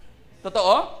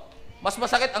 Totoo? Mas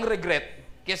masakit ang regret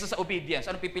kaysa sa obedience.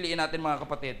 Ano pipiliin natin, mga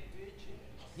kapatid?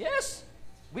 Yes.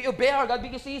 We obey our God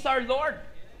because He is our Lord.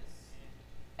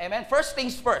 Amen? First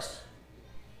things first.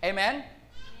 Amen?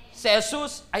 Si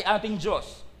Jesus ay ating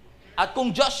Diyos. At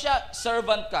kung Diyos siya,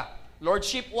 servant ka.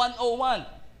 Lordship 101.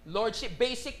 Lordship,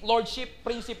 basic lordship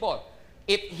principle.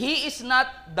 If He is not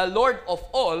the Lord of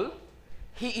all,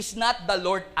 He is not the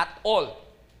Lord at all.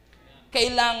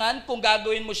 Kailangan, kung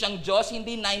gagawin mo siyang Diyos,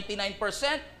 hindi 99%,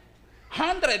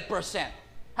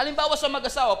 100%. Halimbawa sa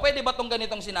mag-asawa, pwede ba itong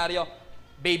ganitong senaryo?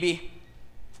 Baby,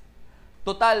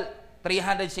 total,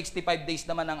 365 days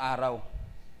naman ang araw.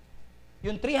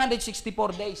 Yung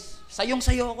 364 days,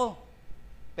 sayong-sayo ako.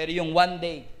 Pero yung one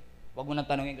day, wag mo nang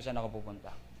tanungin kung saan ako pupunta.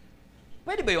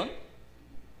 Pwede ba yun?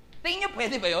 Tingin niyo,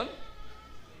 pwede ba yun?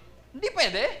 Hindi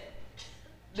pwede.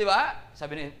 Di ba?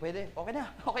 Sabi niya, pwede,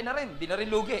 okay na rin. Di na rin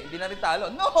lugi, di na rin talo.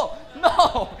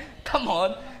 No! Come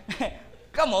on.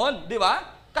 Come on, di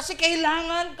ba? Kasi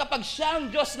kailangan kapag siya ang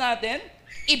Diyos natin,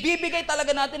 ibibigay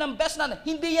talaga natin ang best natin.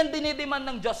 Hindi yan dinidemand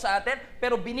ng Diyos sa atin,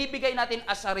 pero binibigay natin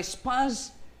as a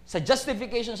response sa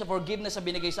justification, sa forgiveness na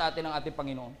binigay sa atin ng ating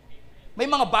Panginoon. May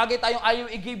mga bagay tayong ayaw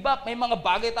i-give up, may mga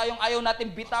bagay tayong ayaw natin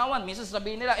bitawan. Minsan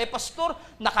sabihin nila, pastor,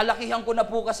 nakalakihan ko na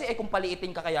po kasi, kung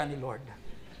paliitin ka kaya ni Lord.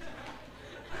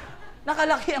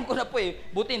 Nakalakihan ko na po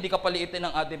buti hindi ka paliitin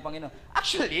ng ating Panginoon.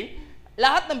 Actually,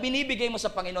 lahat ng binibigay mo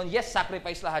sa Panginoon, yes,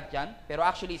 sacrifice lahat yan, pero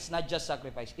actually, it's not just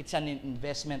sacrifice, it's an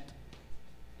investment.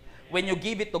 When you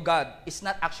give it to God, it's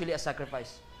not actually a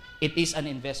sacrifice. It is an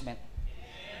investment.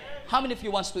 How many of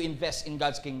you wants to invest in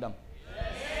God's kingdom?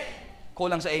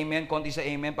 Kulang sa amen, konti sa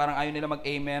amen, parang ayaw nila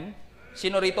mag-amen.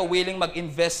 Sino rito willing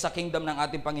mag-invest sa kingdom ng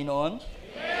ating Panginoon?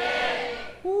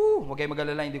 Huwag kayo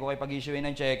mag-alala, hindi ko kayo pag-issuein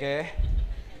ng cheque.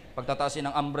 Pagtataasin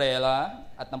ng umbrella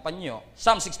at ng panyo.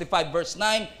 Psalm 65 verse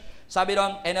 9, sabi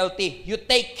doon, NLT, you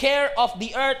take care of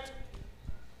the earth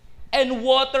and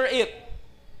water it.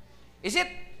 Is it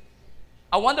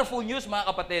a wonderful news, mga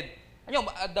kapatid? Ano,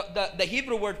 the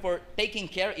Hebrew word for taking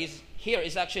care is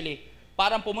actually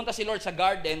parang pumunta si Lord sa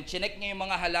garden, chinek niya yung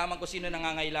mga halaman kung sino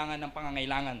nangangailangan ng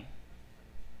pangangailangan.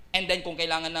 And then kung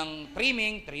kailangan ng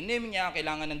trimming, trinim niya,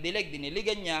 kailangan ng dilig,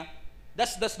 diniligan niya.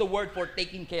 That's the word for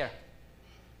taking care.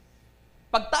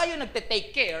 Pag tayo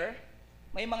nagte-take care,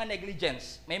 may mga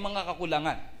negligence, may mga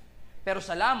kakulangan. Pero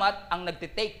salamat, ang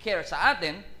nagte-take care sa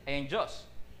atin ay ang Diyos.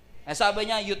 And sabi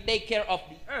niya, you take care of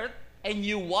the earth and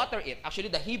you water it.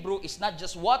 Actually, the Hebrew is not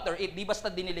just water it, di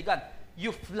basta diniligan.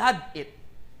 You flood it.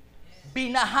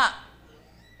 Binaha.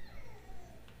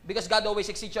 Because God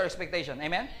always exceeds your expectation.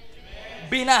 Amen?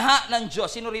 Binaha ng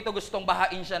Diyos. Sino rito gustong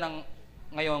bahain siya ng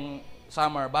ngayong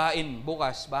summer? Bahain,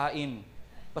 bukas, bahain.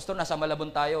 Pastor, nasa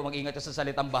Malabon tayo, mag-ingat ka sa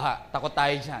salitang baha. Takot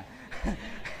tayo dyan.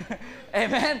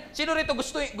 Amen? Sino rito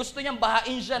gusto niyang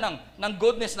bahain siya ng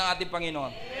goodness ng ating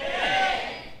Panginoon?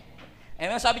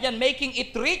 Amen? Sabi diyan, making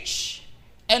it rich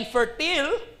and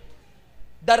fertile,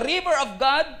 the river of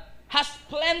God has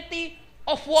plenty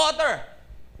of water.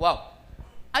 Wow.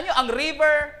 Ano ang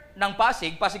river ng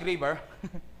Pasig River,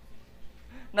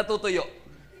 natutuyo.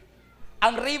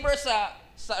 Ang river sa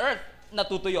earth,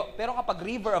 natutuyo. Pero kapag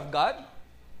river of God,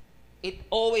 it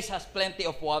always has plenty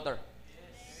of water.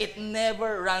 It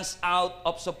never runs out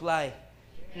of supply.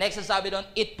 Next, sabi doon,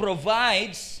 it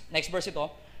provides, next verse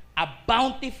ito, a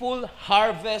bountiful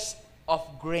harvest of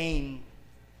grain.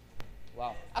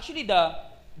 Wow. Actually, the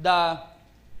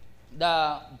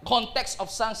context of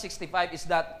Psalm 65 is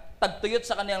that tagtuyot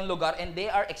sa kanilang lugar and they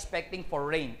are expecting for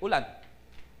rain, ulan.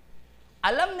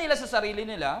 Alam nila sa sarili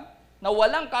nila na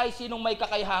walang kahit sinong may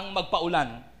kakayahang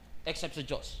magpaulan except sa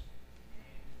Diyos.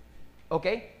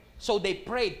 Okay? So they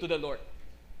prayed to the Lord,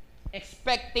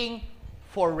 expecting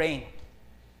for rain.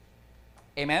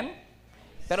 Amen?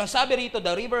 Pero ang sabi rito,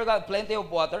 the river got plenty of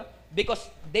water because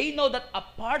they know that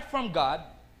apart from God,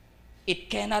 it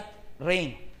cannot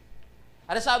rain.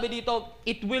 Ano sabi dito?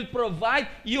 It will provide,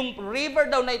 yung river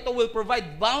daw na ito will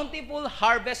provide bountiful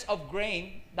harvest of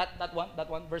grain. That one,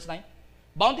 verse 9.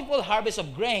 Bountiful harvest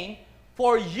of grain,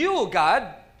 for you,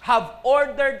 God, have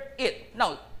ordered it.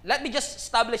 Now, let me just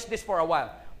establish this for a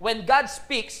while. When God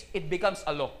speaks, it becomes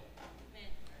a law.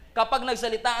 Kapag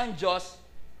nagsalita ang Diyos,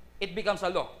 it becomes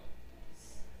a law.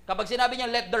 Kapag sinabi niya,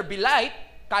 let there be light,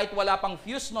 kahit wala pang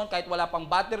fuse nun, kahit wala pang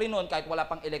battery nun, kahit wala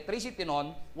pang electricity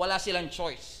nun, wala silang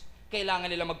choice.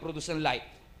 Kailangan nila mag-produce ng light.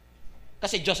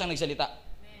 Kasi Diyos ang nagsalita.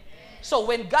 So,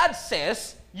 when God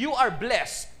says, you are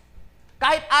blessed,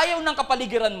 kahit ayaw ng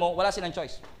kapaligiran mo, wala silang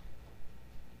choice.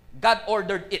 God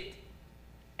ordered it.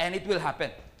 And it will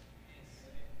happen.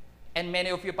 And many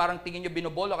of you parang tingin nyo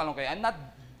binobolo ka lang kayo. I'm not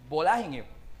bolahin you.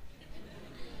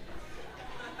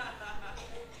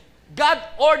 God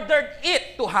ordered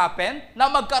it to happen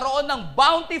na magkaroon ng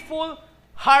bountiful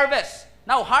harvest.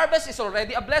 Now, harvest is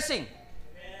already a blessing.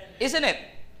 Isn't it?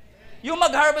 Yung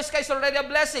mag-harvest ka is already a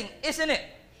blessing. Isn't it?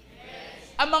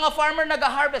 Ang mga farmer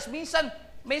nag-harvest, minsan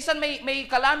may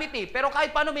calamity, pero kahit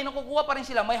paano may nakukuha pa rin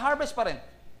sila, may harvest pa rin.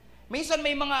 Minsan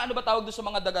may mga, ano ba tawag doon sa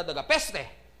mga daga-daga? Peste.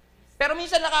 Pero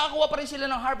minsan nakakakuha pa rin sila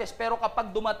ng harvest. Pero kapag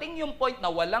dumating yung point na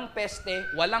walang peste,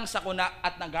 walang sakuna,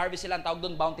 at nag-harvest sila, ang tawag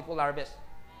doon bountiful harvest.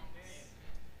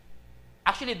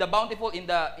 Actually, the bountiful in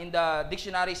the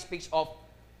dictionary speaks of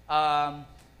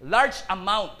large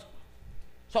amount.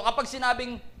 So kapag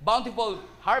sinabing bountiful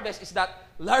harvest is that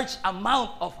large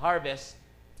amount of harvest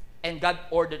and God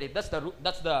ordered it. That's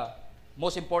the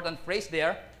most important phrase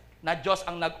there, na Diyos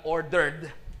ang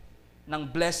nag-ordered ng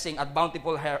blessing at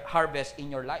bountiful harvest in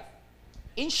your life.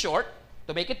 In short,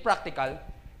 to make it practical,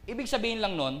 ibig sabihin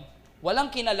lang nun,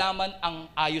 walang kinalaman ang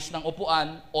ayos ng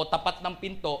upuan o tapat ng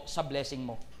pinto sa blessing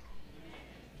mo.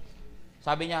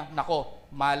 Sabi niya, nako,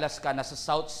 malas ka, nasa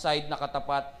south side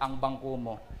nakatapat ang bangko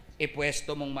mo.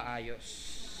 Ipwesto mong maayos.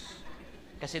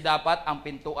 Kasi dapat ang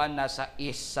pintuan nasa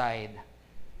east side.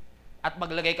 At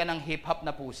maglagay ka ng hip-hop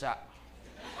na pusa.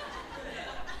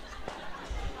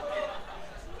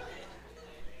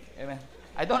 Amen.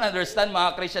 I don't understand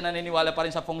mga Christian na naniniwala pa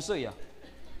rin sa feng shui.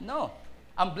 No.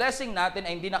 Ang blessing natin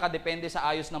ay hindi nakadepende sa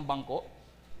ayos ng bangko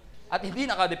at hindi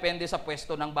nakadepende sa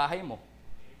pwesto ng bahay mo.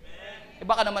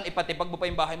 Baka naman ipatipag mo pa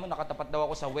yung bahay mo, nakatapat daw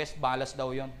ako sa west, balas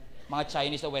daw yon. Mga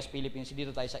Chinese sa West Philippines,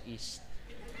 dito tayo sa East.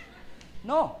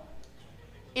 No.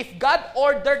 If God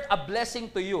ordered a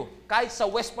blessing to you, kahit sa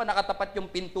West pa nakatapat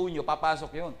yung pinto nyo,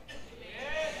 papasok yun.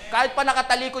 Kahit pa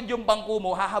nakatalikod yung bangko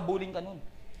mo, hahabulin ka nun.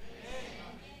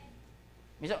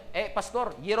 Misa,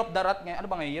 pastor, year of the rat ngayon. Ano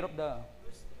ba ngayon? Year of the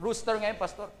rooster ngayon,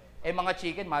 pastor. Mga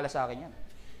chicken, malas sa akin yan.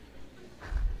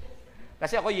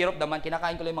 Kasi ako, year of the man,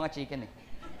 kinakain ko lang yung mga chicken eh.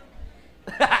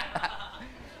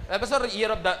 Pastor,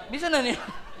 year of the... Minsan na niyo.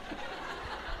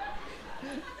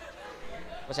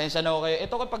 Pasensya na ako kayo.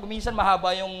 Ito kapag minsan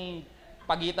mahaba yung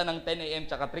pagitan ng 10 a.m.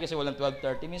 tsaka 3 kasi walang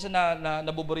 12:30. Minsan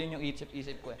nabuburin yung isip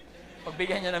ko eh.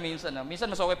 Pagbigyan niya na minsan.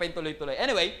 Minsan mas okay pa yung tuloy-tuloy.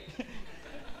 Anyway,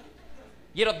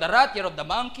 year of the rat, year of the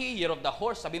monkey, year of the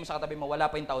horse. Sabi mo sa katabi mo,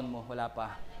 wala pa yung taon mo. Wala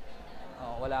pa.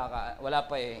 Oh, wala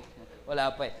pa eh.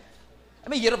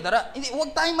 Year of the rat.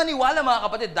 Huwag tayong maniwala mga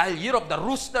kapatid. Dahil year of the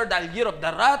rooster, dahil year of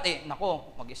the rat.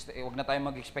 Nako, huwag na tayong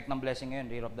mag-expect ng blessing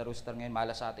ngayon. Year of the rooster ngayon,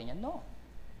 malas sa atin yan. No.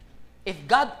 If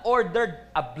God ordered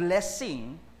a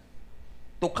blessing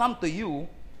to come to you,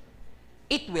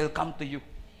 it will come to you.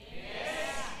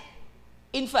 Yes.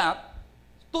 In fact,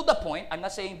 to the point, I'm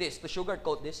not saying this to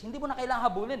sugarcoat this, hindi mo na kailangang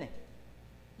habulin eh.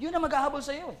 Yun ang maghahabol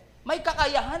sa iyo. May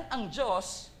kakayahan ang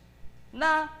Diyos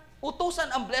na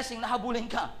utusan ang blessing na habulin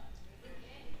ka.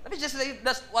 Let me just say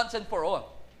that once and for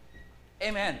all.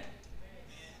 Amen.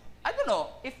 I don't know,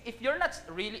 if you're not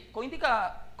really, kung hindi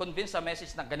ka convinced sa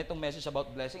message na ganitong message about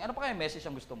blessing, ano pa kaya message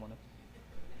ang gusto mo? No?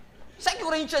 2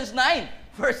 Corinthians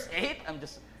 9, verse 8,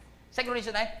 2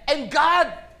 Corinthians 9, and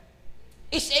God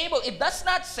is able. It does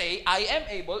not say, I am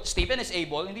able, Stephen is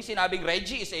able, hindi sinabing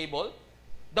Reggie is able.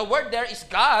 The word there is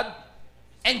God,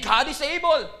 and God is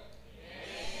able.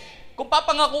 Yes. Kung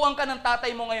papangakuan ka ng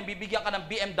tatay mo ngayon, bibigyan ka ng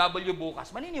BMW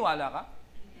bukas, maniniwala ka?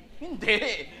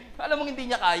 Hindi. Alam mo hindi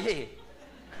niya kaya eh.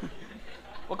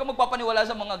 Huwag kang magpapaniwala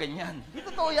sa mga ganyan. Hindi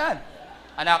totoo yan.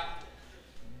 Anak,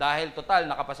 dahil total,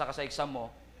 nakapasa ka sa exam mo,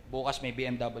 bukas may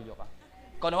BMW ka.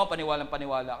 Ikaw naman,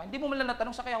 paniwalang-paniwala ka. Hindi mo man lang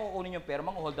natanong sa kaya kukunin yung pera,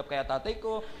 hold up kaya tatay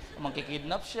ko,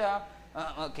 kikidnap siya,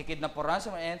 kikidnap for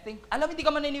ransom or anything. Alam, hindi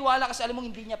ka maniniwala kasi alam mo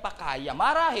hindi niya pa kaya.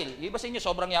 Marahil, iba sa inyo,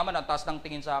 sobrang yaman, ang taas ng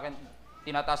tingin sa akin,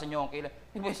 tinatasan niyo ang kila.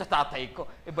 Iba sa tatay ko,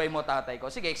 iba mo tatay ko.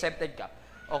 Sige, accepted ka.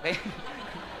 Okay?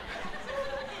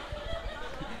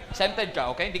 Accepted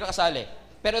ka, okay? Hindi ka kasali.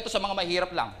 Pero ito sa mga mahirap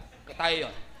lang. Tayo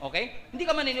yun. Okay? Hindi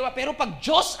ka maniniwala. Pero pag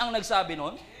Diyos ang nagsabi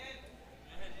nun,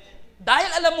 dahil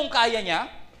alam mong kaya niya,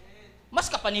 mas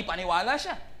kapanipaniwala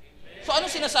siya. So ano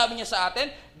sinasabi niya sa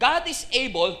atin? God is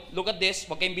able, look at this,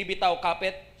 huwag kayong bibitaw,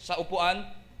 kapit sa upuan,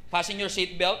 fasten your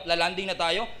seatbelt, lalanding na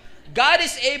tayo. God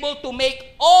is able to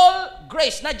make all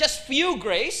grace, not just few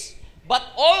grace, but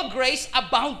all grace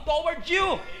abound toward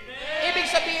you. Amen. Ibig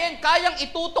sabihin, kayang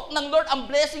itutok ng Lord ang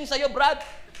blessing sa'yo, Brad.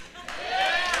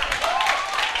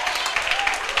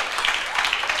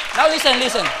 Now listen.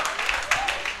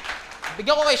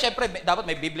 Bigyan ko kayo, syempre, dapat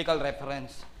may biblical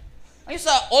reference. Ngayon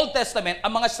sa Old Testament, ang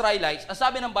mga Israelites, ang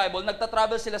sabi ng Bible,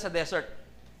 nagta-travel sila sa desert.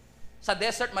 Sa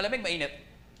desert, malamig, mainit.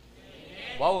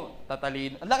 Wow,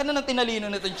 tatalino. Ang laki na ng tinalino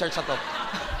nito yung church na to.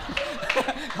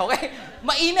 Okay?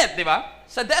 Mainit, di ba?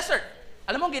 Sa desert.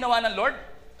 Alam mo ang ginawa ng Lord?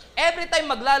 Every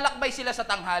time maglalakbay sila sa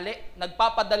tanghali,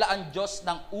 nagpapadala ang Diyos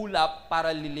ng ulap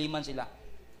para liliman sila.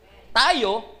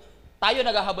 Tayo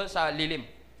naghahabol sa lilim.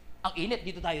 Ang init,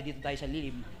 dito tayo sa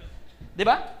lilim. Di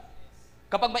ba?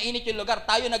 Kapag mainit yung lugar,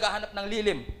 tayo naghahanap ng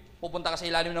lilim. Pupunta ka sa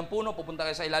ilalim ng puno, pupunta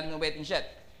ka sa ilalim ng waiting shed.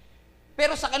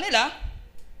 Pero sa kanila,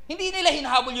 hindi nila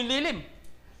hinahabol yung lilim.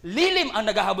 Lilim ang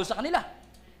naghahabol sa kanila.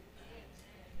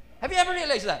 Have you ever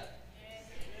realized that?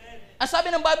 Ang sabi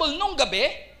ng Bible, nung gabi,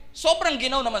 sobrang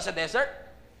ginaw naman sa desert,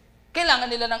 kailangan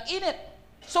nila ng init.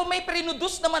 So may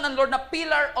produce naman ang Lord na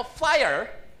pillar of fire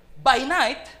by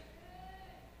night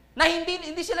Na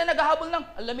hindi sila naghahabol ng,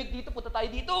 ang lamig dito, punta tayo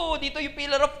dito, dito yung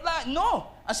pillar of fire. No!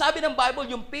 Ang sabi ng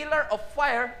Bible, yung pillar of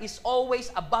fire is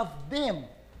always above them.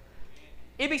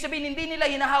 Ibig sabihin, hindi nila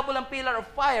hinahabol ang pillar of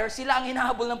fire, sila ang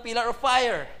hinahabol ng pillar of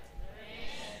fire.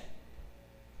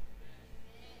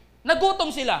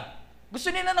 Nagutom sila. Gusto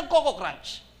nila ng Coco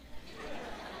Crunch.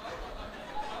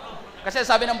 Kasi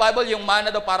sabi ng Bible, yung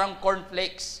manna daw parang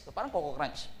cornflakes. So, parang Coco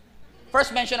Crunch.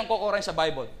 First mention ng Coco Crunch sa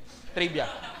Bible. Trivia.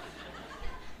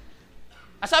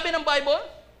 Ang sabi ng Bible,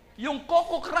 yung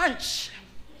Coco Crunch.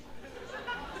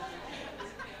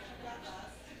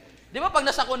 Di ba pag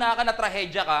nasakuna ka na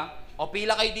trahedya ka, o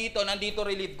pila kayo dito, nandito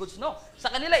relief goods, no? Sa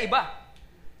kanila iba.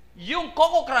 Yung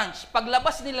Coco Crunch,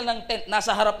 paglabas nila ng tent,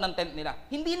 nasa harap ng tent nila,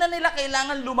 hindi na nila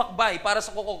kailangan lumakbay para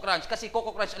sa Coco Crunch kasi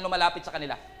Coco Crunch ang lumalapit sa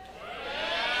kanila.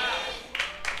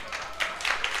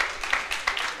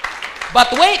 But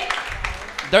wait,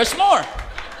 there's more.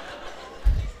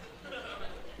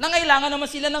 Nangailangan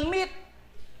naman sila ng meat.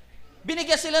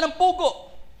 Binigyan sila ng pugo.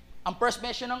 Ang first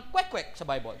mention ng kwek-kwek sa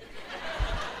Bible.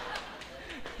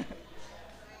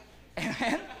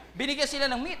 Amen? Binigyan sila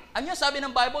ng meat. Ano yung sabi ng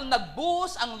Bible?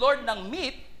 Nagbuhos ang Lord ng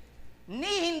meat,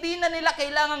 hindi na nila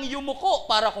kailangang yumuko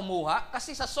para kumuha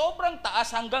kasi sa sobrang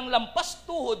taas hanggang lampas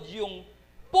tuhod yung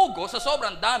pugo, sa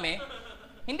sobrang dami,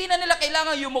 hindi na nila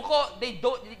kailangang yumuko.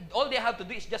 All they have to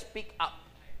do is just pick up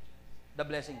the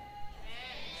blessing.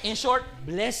 In short,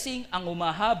 blessing ang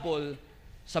umahabol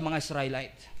sa mga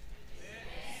Israelite.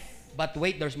 But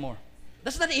wait, there's more.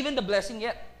 That's not even the blessing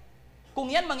yet.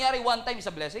 Kung yan mangyari one time is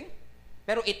a blessing,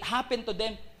 pero it happened to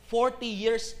them 40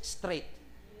 years straight.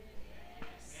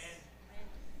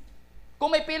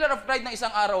 Kung may pillar of pride na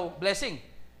isang araw, blessing.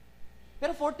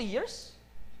 Pero 40 years?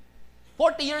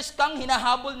 40 years kang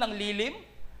hinahabol ng lilim,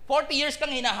 40 years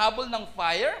kang hinahabol ng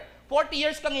fire, 40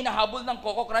 years kang hinahabol ng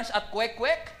Coco Crunch at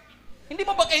kwek-kwek. Hindi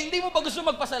mo ba gusto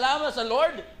magpasalamat sa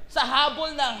Lord sa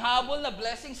habol na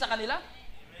blessing sa kanila?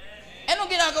 And nung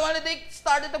ginagawa nila, they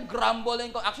started to grumble.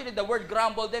 Actually, the word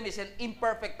grumble them is an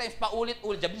imperfect tense.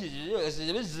 Paulit-ulit.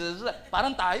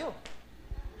 Parang tayo.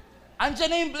 Andiyan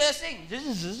na yung blessing.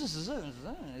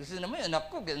 Naman, anak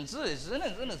ko.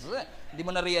 Hindi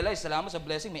mo na-realize, salamat sa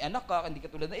blessing, may anak ka, hindi ka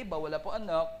tulad na iba, wala po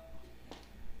anak.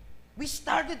 We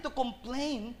started to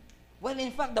complain when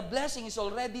in fact the blessing is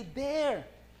already there.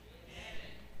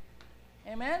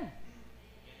 Amen.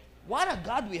 What a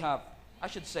God we have, I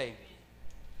should say.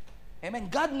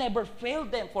 Amen. God never failed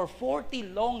them for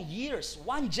 40 long years,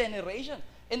 one generation.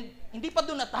 And hindi pa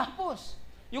doon natapos.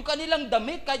 Yung kanilang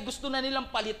damit, kahit gusto na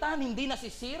nilang palitan, hindi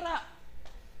nasisira.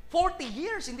 40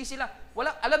 years, hindi sila,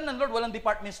 alam ng Lord, walang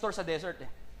department store sa desert.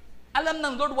 Alam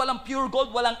ng Lord, walang Pure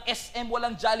Gold, walang SM,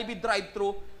 walang Jollibee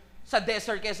drive-thru sa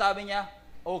desert. Kaya sabi niya,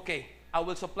 okay, I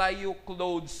will supply you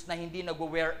clothes na hindi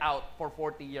nag-wear out for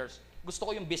 40 years. Gusto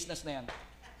ko yung business na yan.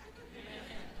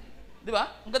 Di ba?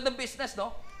 Ang gandang business,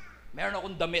 no? Meron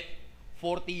akong damit.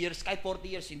 40 years, kahit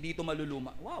 40 years, hindi ito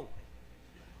maluluma. Wow.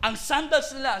 Ang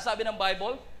sandals nila, sabi ng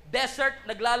Bible, desert,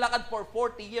 naglalakad for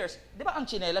 40 years. Di ba ang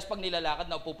tsinelas pag nilalakad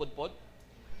na upupod-pod?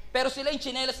 Pero sila yung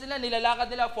tsinelas nila, nilalakad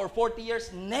nila for 40 years,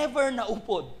 never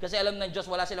naupod. Kasi alam ng Diyos,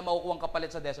 wala silang makukuhang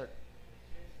kapalit sa desert.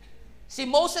 Si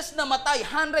Moses na matay,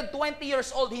 120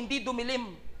 years old, hindi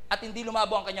dumilim at hindi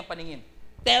lumabo ang kanyang paningin.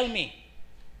 Tell me,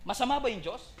 masama ba yung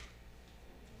Diyos?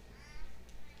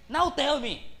 Now tell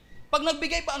me, pag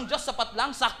nagbigay pa ang Diyos sapat lang,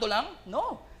 sakto lang?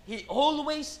 No. He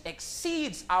always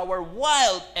exceeds our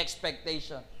wild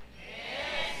expectation.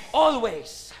 Yes.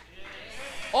 Always.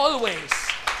 Yes. Always.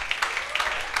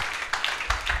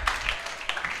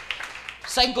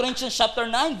 2 Corinthians chapter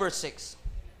 9, verse 6.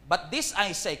 But this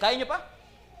I say, kaya niyo pa?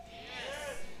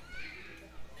 Yes.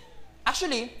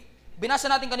 Actually,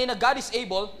 binasa natin kanina, God is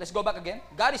able, let's go back again.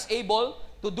 God is able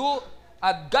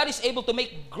to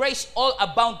make grace all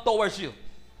abound towards you.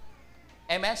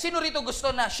 Amen? Sino rito gusto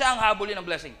na siya ang habulin ng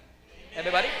blessing?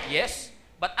 Everybody? Yes.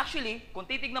 But actually, kung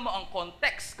titignan mo ang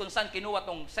context kung saan kinuha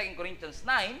tong 2 Corinthians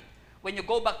 9, when you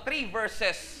go back 3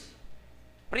 verses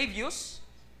previous,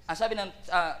 ang sabi ng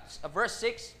verse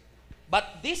 6,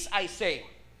 but this I say,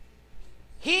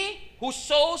 he who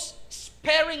sows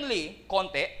sparingly,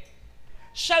 konti,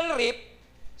 shall reap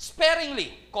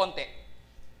sparingly, konti.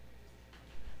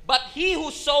 But he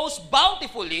who sows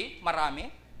bountifully,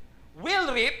 marami, will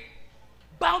reap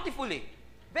bountifully.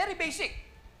 Very basic.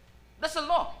 That's the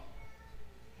law.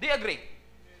 Do you agree?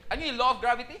 Ano yung law of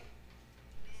gravity?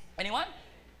 Anyone?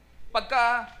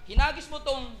 Pagka hinagis mo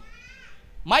tong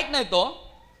mic na ito,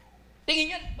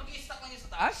 tingin yan, mag-i-stack lang yan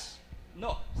sa taas?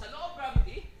 No. Sa law of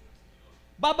gravity,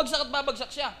 Babagsak at babagsak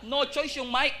siya. No choice yung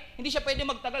mic. Hindi siya pwede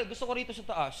magtagal. Gusto ko rito sa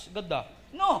taas. Ganda.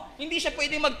 No, hindi siya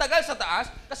pwede magtagal sa taas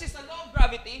kasi sa law of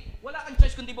gravity, wala kang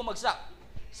choice kundi bumagsak.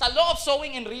 Sa law of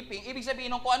sowing and reaping, ibig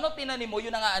sabihin kung ano tinanim mo,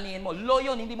 yun ang aanihin mo. Law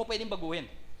yun, hindi mo pwedeng baguhin.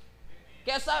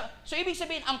 Kaya so ibig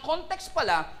sabihin, ang context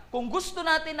pala, kung gusto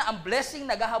natin na ang blessing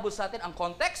naghahabol sa atin, ang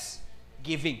context,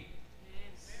 giving.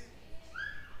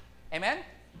 Amen?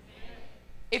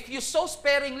 If you sow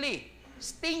sparingly,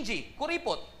 stingy,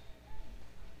 kuripot,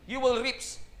 you will reap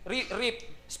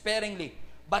sparingly.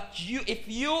 But if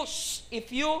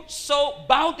you sow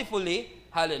bountifully,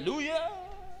 hallelujah,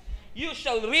 you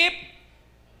shall reap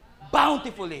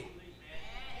bountifully.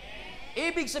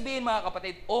 Ibig sabihin mga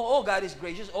kapatid, oo, God is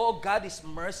gracious, oo, God is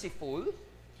merciful,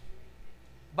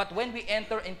 but when we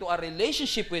enter into a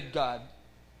relationship with God,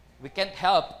 we can't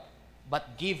help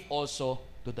but give also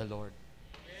to the Lord.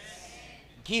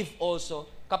 Give also.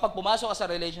 Kapag pumasok ka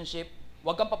sa relationship,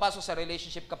 huwag kang papasok sa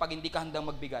relationship kapag hindi ka handang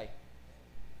magbigay.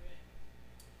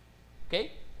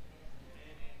 Okay?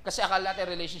 Kasi akala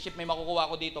natin relationship, may makukuha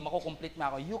ko dito, makukomplete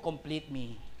na ako. You complete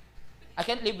me. I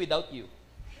can't live without you.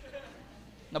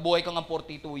 Nabuhay ka nga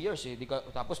 42 years eh.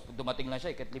 Tapos dumating lang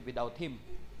siya, I can't live without him.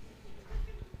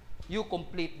 You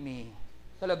complete me.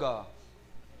 Talaga.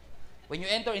 When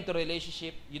you enter into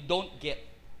relationship, you don't get,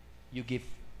 you give.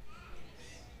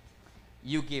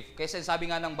 You give. Kasi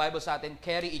sabi nga ng Bible sa atin,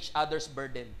 carry each other's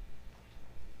burden.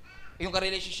 Yung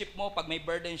ka-relationship mo, pag may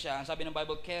burden siya, ang sabi ng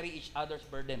Bible, carry each other's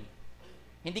burden.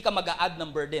 Hindi ka mag-a-add ng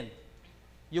burden.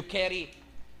 You carry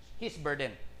his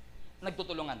burden.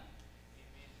 Nagtutulungan.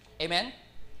 Amen?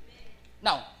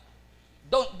 Now,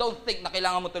 don't think na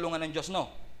kailangan mo tulungan ng Diyos, no.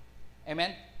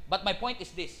 Amen? But my point is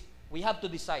this. We have to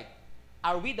decide.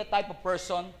 Are we the type of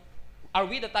person, are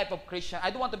we the type of Christian?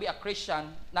 I don't want to be a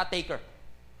Christian na taker.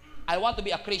 I want to be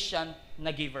a Christian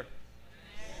na giver.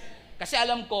 Kasi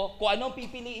alam ko, kung anong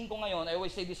pipiliin ko ngayon, I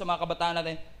always say this sa mga kabataan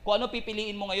natin, kung anong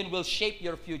pipiliin mo ngayon will shape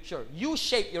your future. You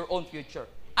shape your own future.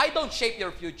 I don't shape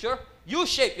your future. You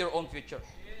shape your own future.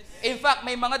 In fact,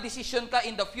 may mga decision ka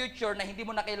in the future na hindi mo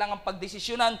na kailangan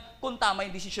pagdesisyonan kung tama yung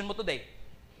decision mo today.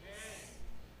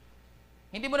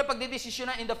 Hindi mo na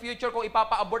pagdedesisyonan in the future kung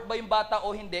ipapa-abort ba yung bata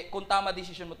o hindi kung tama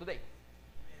decision mo today.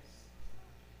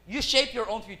 You shape your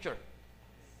own future.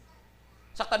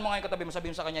 Saktan mo ngayon katabi mo,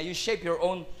 sabihin mo sa kanya, you shape your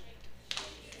own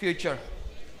future.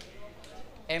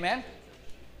 Amen?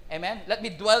 Amen? Let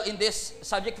me dwell in this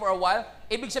subject for a while.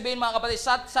 Ibig sabihin mga kapatid,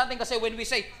 sa atin kasi when we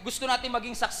say, gusto natin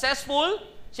maging successful,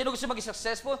 sino gusto maging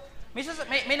successful?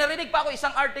 May narinig pa ako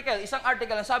isang article,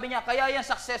 ang sabi niya, kaya yan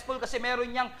successful kasi meron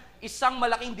niyang isang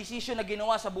malaking decision na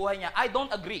ginawa sa buhay niya. I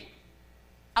don't agree.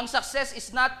 Ang success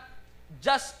is not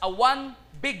just a one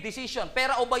big decision.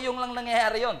 Pera o bayong lang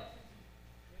nangyayari yon.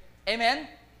 Amen?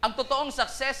 Ang totoong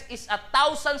success is a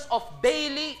thousands of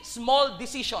daily small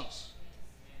decisions.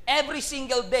 Every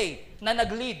single day na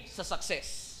nag-lead sa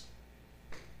success.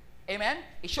 Amen?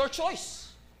 It's your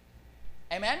choice.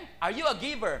 Amen? Are you a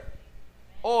giver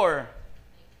or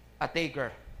a taker?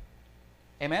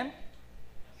 Amen?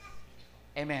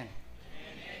 Amen.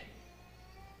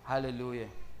 Hallelujah.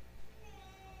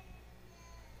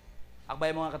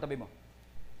 Akbayan mo nga katabi mo.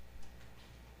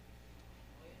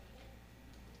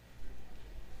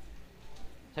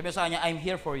 Sabi mo sa kanya, I'm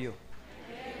here for you.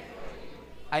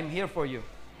 I'm here for you.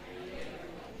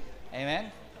 Amen?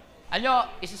 Alam nyo,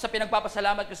 isa sa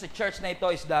pinagpapasalamat ko sa church na ito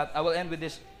is that, I will end with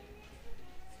this.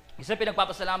 Isa sa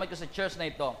pinagpapasalamat ko sa church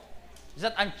na ito is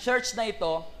that ang church na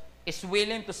ito is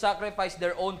willing to sacrifice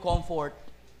their own comfort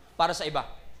para sa iba.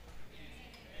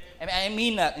 I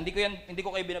mean that. Hindi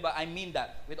ko kayo binaba. I mean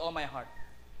that with all my heart.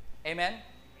 Amen?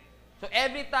 So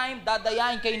every time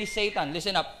dadayain kayo ni Satan,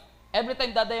 listen up. Every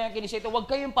time dadayain kayo ni Satan, huwag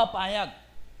kayong papayag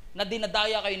na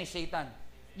dinadaya kayo ni Satan.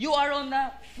 You are on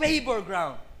a favor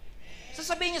ground.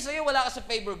 Sasabihin niya sa iyo, wala ka sa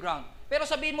favor ground. Pero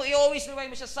sabihin mo, i-always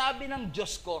remind mo siya, sabi ng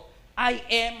Diyos ko, I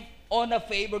am on a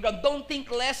favor ground. Don't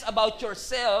think less about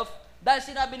yourself dahil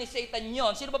sinabi ni Satan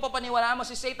yon. Sino ba papaniwalaan mo?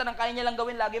 Si Satan ang kaya niya lang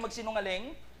gawin, lagi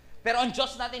magsinungaling. Pero ang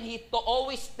Diyos natin, He to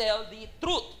always tell the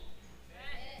truth.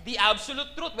 The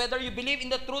absolute truth. Whether you believe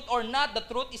in the truth or not, the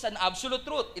truth is an absolute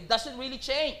truth. It doesn't really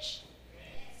change.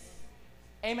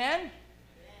 Amen?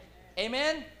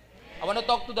 Amen? I want to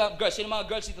talk to the girls. Sino mga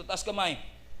girls dito? Taas kamay.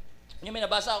 Yung may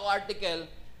nabasa ako article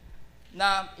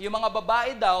na yung mga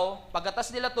babae daw,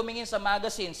 pagkatas nila tumingin sa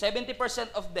magazine,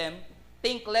 70% of them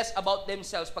think less about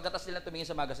themselves pagkatas nila tumingin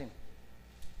sa magazine.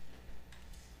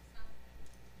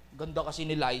 Ganda kasi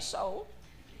ni Liza, oh.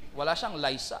 Wala siyang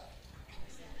Liza.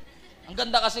 Ang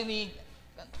ganda kasi ni...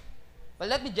 But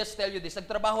let me just tell you this.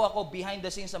 Nagtrabaho ako behind the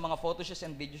scenes sa mga photo shoots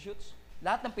and video shoots.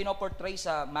 Lahat ng pinoportray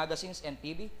sa magazines and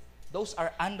TV, those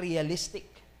are unrealistic.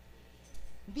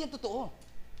 Hindi yan totoo.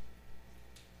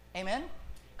 Amen?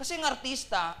 Kasi ang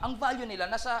artista, ang value nila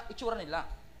nasa itsura nila.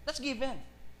 That's given.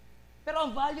 Pero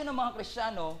ang value ng mga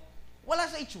Kristiyano, wala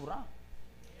sa itsura.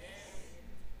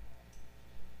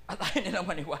 At ayaw nilang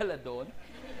maniwala doon.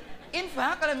 In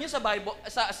fact, alam niyo sa Bible,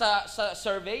 sa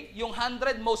survey, yung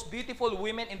 100 most beautiful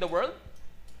women in the world,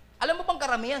 alam mo bang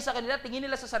karamihan sa kanila, tingin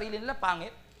nila sa sarili nila,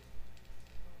 pangit?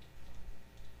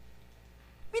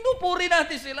 Pinupuri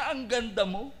natin sila, ang ganda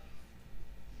mo.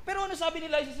 Pero ano sabi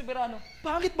nila sa Soberano?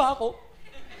 Pangit ba ako?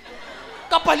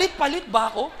 Kapalit-palit ba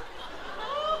ako?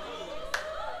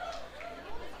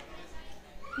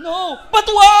 No, but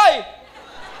why?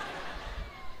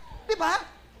 Diba?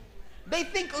 They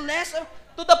think less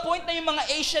to the point na yung mga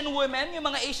Asian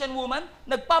women,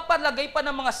 nagpapalagay pa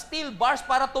ng mga steel bars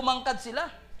para tumangkad sila.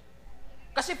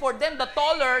 Kasi for them, the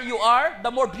taller you are,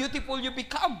 the more beautiful you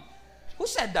become. Who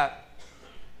said that?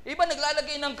 Iba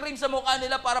naglalagay ng cream sa mukha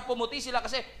nila para pumuti sila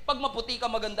kasi pag maputi ka,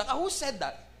 maganda ka. Who said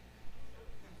that?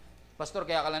 Pastor,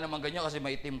 kaya ka lang naman ganyan kasi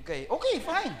maitim ka eh. Okay,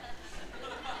 fine.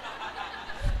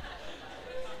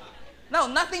 Now,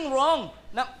 nothing wrong.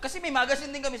 Kasi may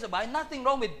magazine din kami sa bahay, nothing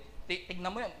wrong with,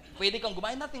 tignan mo yun, pwede kang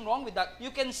gumain, nothing wrong with that.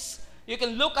 You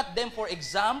can look at them for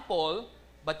example,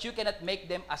 but you cannot make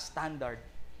them a standard.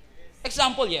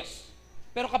 Example, yes.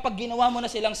 Pero kapag ginawa mo na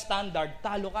silang standard,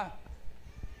 talo ka.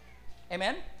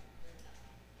 Amen?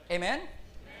 Amen?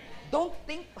 Don't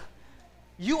think,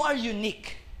 you are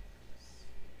unique.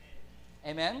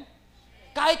 Amen?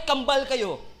 Kahit kambal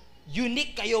kayo,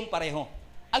 unique kayong pareho.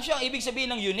 Actually, ang ibig sabihin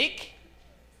ng unique,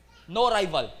 no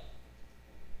rival.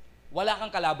 Wala kang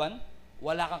kalaban,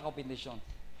 wala kang kompetisyon.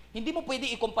 Hindi mo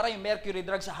pwede ikumpara yung mercury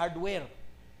drug sa hardware.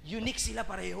 Unique sila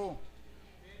pareho.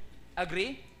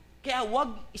 Agree? Kaya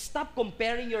stop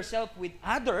comparing yourself with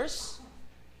others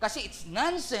kasi it's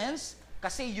nonsense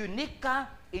kasi unique ka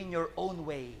in your own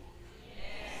way.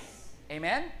 Yes.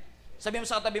 Amen? Sabi mo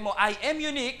sa katabi mo, I am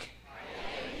unique.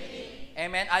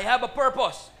 Amen? I have a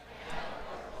purpose.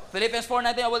 Philippians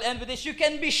 4:19, I will end with this. You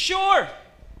can be sure.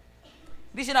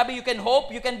 Hindi sinabi you can hope,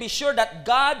 you can be sure that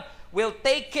God will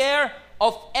take care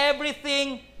of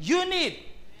everything you need.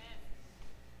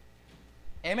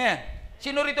 Amen.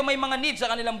 Sino rito may mga needs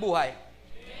sa kanilang buhay?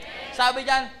 Sabi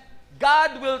diyan,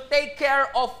 God will take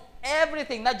care of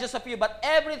everything, not just a few, but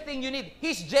everything you need.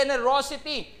 His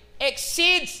generosity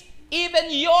exceeds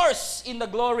even yours in the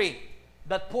glory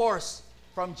that pours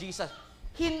from Jesus.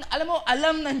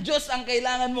 Alam ng Diyos ang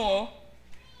kailangan mo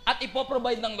at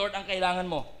ipoprovide ng Lord ang kailangan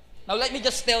mo. Now, let me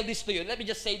just tell this to you. Let me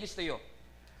just say this to you.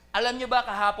 Alam niyo ba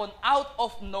kahapon, out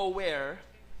of nowhere,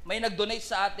 may nag-donate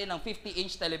sa atin ng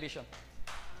 50-inch television.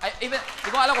 Hindi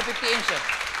ko alam kung 50-inch eh.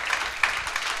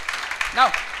 Now,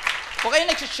 kung kayo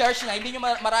nag-church na, hindi nyo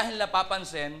marahil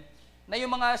napapansin na yung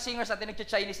mga singers natin,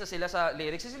 nag-Chinese na sila sa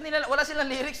lyrics. Kasi wala silang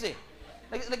lyrics eh.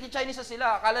 Nag-Chinese na sila.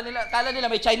 Akala nila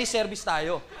may Chinese service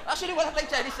tayo. Actually, wala tayong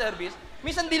Chinese service.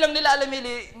 Minsan di lang nila alam,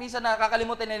 minsan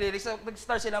nakakalimutan nila lyrics.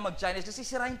 Nag-start sila mag-Chinise kasi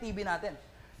sira yung TV natin.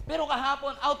 Pero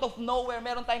kahapon, out of nowhere,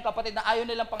 meron tayong kapatid na ayaw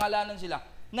nilang pangalanan sila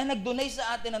na nag-donate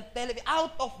sa atin ng television.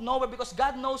 Out of nowhere because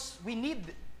God knows we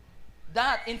need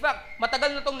that. In fact,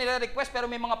 matagal na itong nire-request pero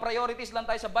may mga priorities lang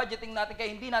tayo sa budgeting natin kaya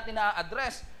hindi natin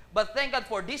na-address. But thank God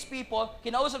for these people,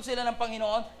 kinausap sila ng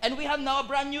Panginoon and we have now a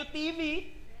brand new TV.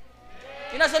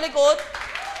 Yung nasa likod.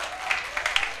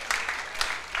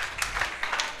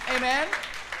 Amen?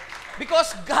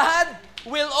 Because God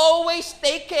will always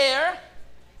take care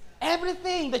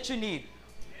everything that you need.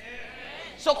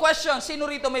 So question, sino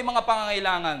rito may mga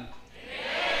pangangailangan?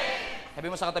 Sabi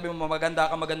mo sa katabi mo, maganda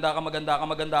ka, maganda ka, maganda ka,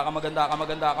 maganda ka, maganda ka,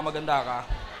 maganda ka, maganda ka.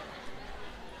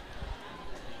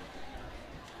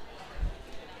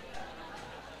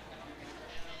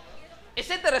 It's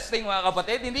interesting mga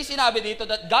kapatid, hindi sinabi dito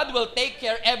that God will take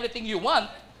care everything you want,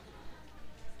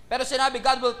 pero sinabi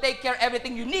God will take care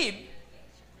everything you need.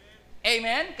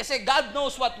 Amen? Kasi God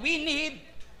knows what we need.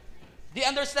 Do you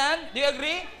understand? Do you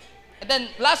agree? And then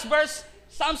last verse,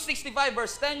 Psalm 65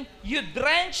 verse 10, you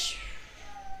drench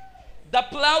the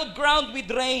plowed ground with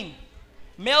rain,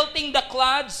 melting the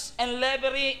clouds and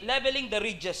leveling the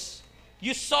ridges.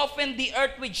 You soften the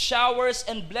earth with showers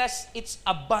and bless its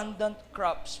abundant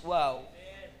crops. Wow.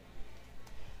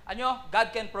 Ano?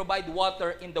 God can provide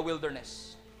water in the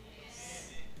wilderness.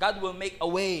 God will make a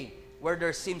way where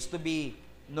there seems to be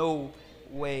no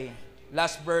way.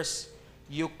 Last verse,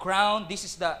 you crown, this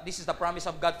is the promise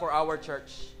of God for our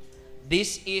church.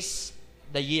 This is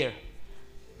the year.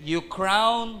 You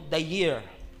crown the year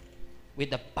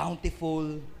with a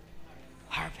bountiful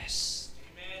harvest.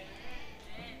 Amen.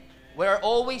 We're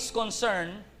always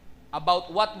concerned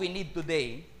about what we need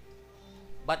today,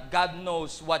 But God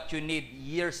knows what you need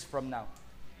years from now.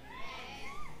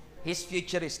 He's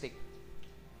futuristic.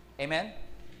 Amen?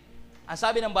 Ang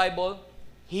sabi ng Bible,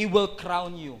 He will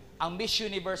crown you. Ang Miss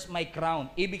Universe may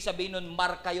crown. Ibig sabihin nun,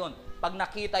 marka yun. Pag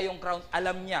nakita yung crown,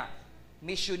 alam niya,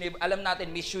 alam natin,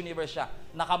 Miss Universe siya.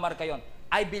 Nakamarka yun.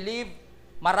 I believe,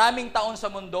 maraming taon sa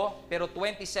mundo, pero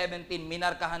 2017,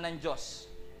 minarkahan ng Diyos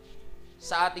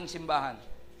sa ating simbahan.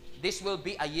 This will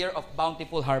be a year of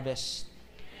bountiful harvest.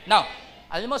 Now,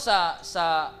 alam mo sa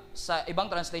ibang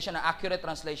translation, na accurate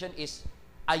translation is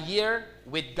a year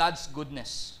with God's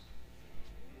goodness.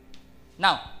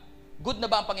 Now, good na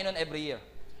ba ang Panginoon every year?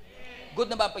 Good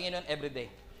na ba ang Panginoon every day?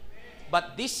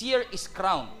 But this year is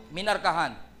crowned,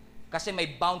 minarkahan, kasi may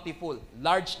bountiful,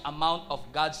 large amount of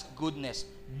God's goodness.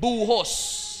 Buhos.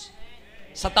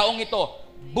 Sa taong ito,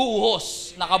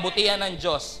 buhos na kabutihan ng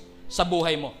Diyos sa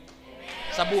buhay mo.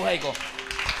 Sa buhay ko.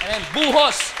 Amen.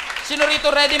 Buhos. Sino rito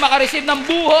ready makareceive ng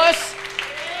buhos?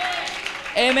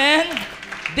 Amen.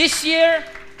 This year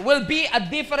will be a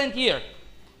different year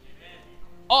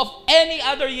of any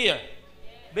other year.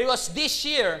 Because this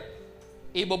year,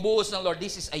 ibubuhos ng Lord.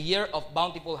 This is a year of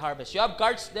bountiful harvest. You have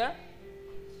cards there?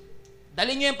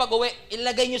 Dali nyo yung pag-uwi,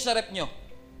 ilagay nyo sa rep nyo.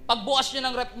 Pagbukas nyo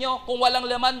ng rep nyo, kung walang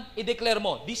laman, i-declare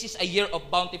mo, this is a year of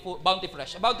bounty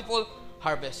fresh. A bountiful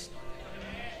harvest.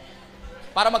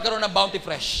 Para magkaroon ng bounty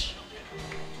fresh.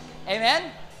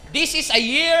 Amen? This is a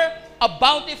year of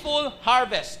bountiful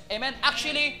harvest. Amen?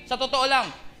 Actually, sa totoo lang,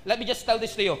 let me just tell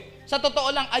this to you. Sa totoo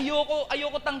lang,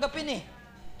 ayoko tanggapin eh.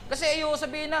 Kasi ayoko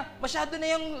sabihin na, masyado na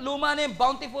yung luma na yung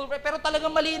bountiful, pero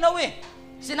talagang malinaw eh.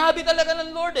 Sinabi talaga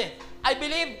ng Lord eh. I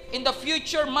believe in the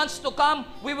future months to come,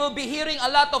 we will be hearing a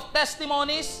lot of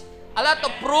testimonies, a lot of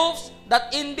proofs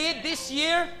that indeed this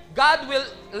year, God will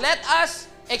let us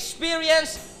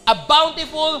experience a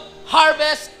bountiful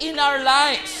harvest in our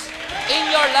lives. In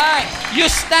your life. You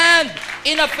stand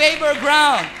in a favored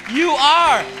ground. You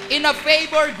are in a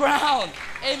favored ground.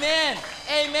 Amen.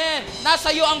 Amen.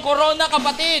 Nasa iyo ang corona,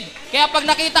 kapatid. Kaya pag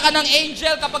nakita ka ng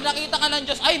angel, kapag nakita ka ng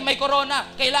Diyos, ay, may corona.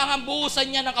 Kailangan buhusan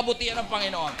niya ng kabutihan ng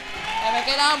Panginoon. Amen.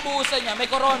 Kailangan buhusan niya. May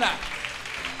corona.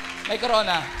 May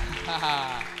corona.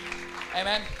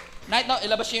 Amen. Right now,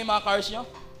 ilabas niyo yung mga cards niyo.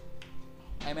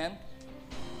 Amen.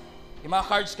 Yung mga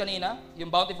cards kanina, yung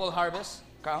bountiful harvest,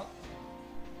 count.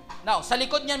 Now, sa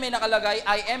likod niyan may nakalagay,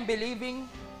 I am believing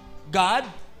God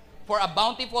for a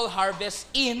bountiful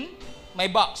harvest in my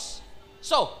box.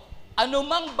 So,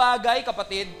 anumang bagay,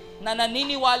 kapatid, na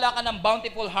naniniwala ka ng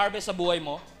bountiful harvest sa buhay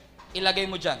mo, ilagay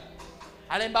mo dyan.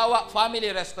 Halimbawa, family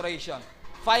restoration,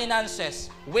 finances,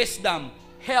 wisdom,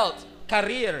 health,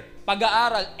 career,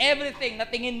 pag-aaral, everything na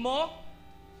tingin mo,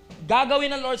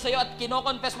 gagawin ng Lord sa'yo at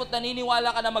kino-confess mo at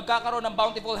naniniwala ka na magkakaroon ng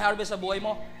bountiful harvest sa buhay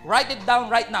mo, write it down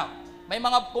right now. May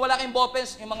mga, kung wala kayong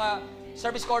ballpens, yung mga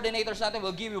service coordinators natin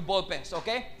will give you ballpens,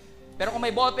 okay? Pero kung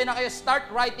may ballpen na kayo, start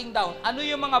writing down. Ano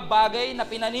yung mga bagay na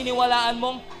pinaniniwalaan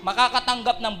mong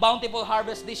makakatanggap ng bountiful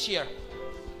harvest this year?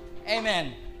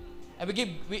 Amen. And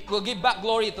we'll give back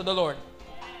glory to the Lord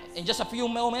in just a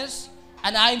few moments.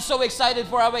 And I'm so excited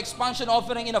for our expansion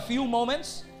offering in a few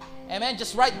moments. Amen.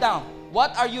 Just write down.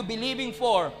 What are you believing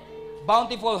for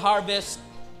bountiful harvest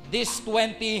this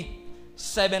 2017?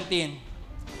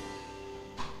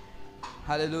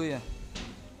 Hallelujah.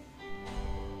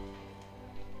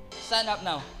 Stand up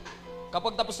now.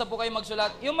 Kapag tapos na po kayo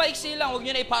magsulat, yung maiksi lang, huwag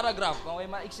nyo na i-paragraph. Okay,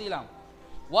 maiksi lang.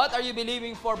 What are you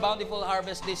believing for bountiful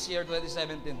harvest this year,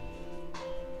 2017?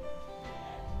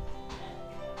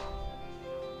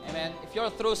 Amen. If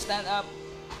you're through, stand up.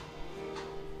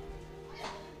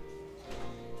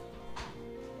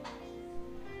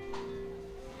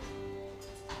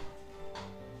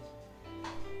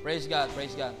 Praise God,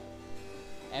 praise God.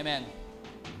 Amen.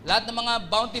 Lahat ng mga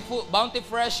bounty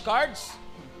fresh cards,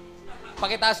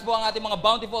 pakitaas po ang ating mga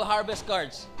bountiful harvest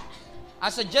cards.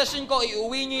 Ang suggestion ko,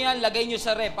 iuwi nyo yan, lagay nyo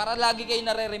sa rep, para lagi kayo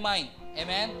nare-remind.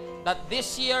 Amen? That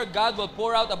this year, God will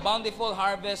pour out a bountiful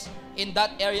harvest in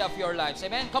that area of your lives.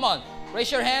 Amen? Come on.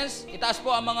 Raise your hands. Itaas po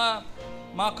ang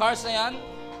mga cards na yan.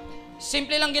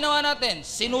 Simple lang ginawa natin.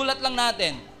 Sinulat lang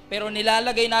natin. Pero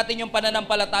nilalagay natin yung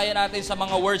pananampalataya natin sa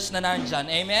mga words na nandyan.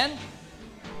 Amen?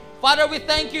 Father, we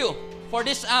thank you for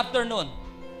this afternoon.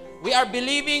 We are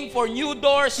believing for new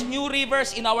doors, new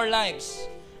rivers in our lives.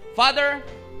 Father,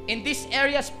 in these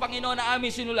areas, Panginoon, na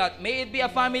aming sinulat, may it be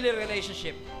a family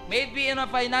relationship. May it be in a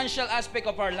financial aspect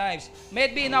of our lives.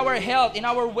 May it be in our health, in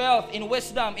our wealth, in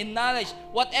wisdom, in knowledge,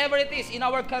 whatever it is, in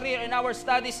our career, in our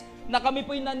studies, na kami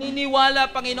po'y naniniwala,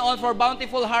 Panginoon, for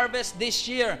bountiful harvest this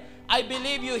year. I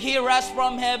believe you hear us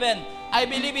from heaven. I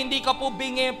believe hindi ka po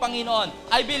bingi, Panginoon.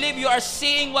 I believe you are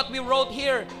seeing what we wrote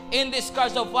here in this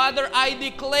card. So, Father, I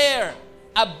declare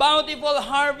a bountiful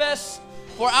harvest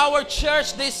for our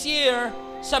church this year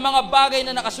sa mga bagay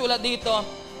na nakasulat dito.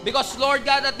 Because, Lord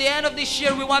God, at the end of this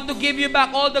year, we want to give you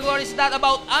back all the glory. It's not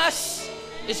about us.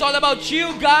 It's all about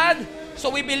you, God. So,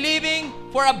 we're believing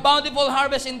for a bountiful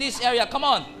harvest in this area. Come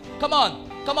on. Come on.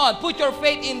 Come on. Put your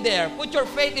faith in there. Put your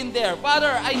faith in there.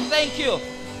 Father, I thank you.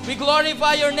 We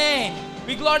glorify your name.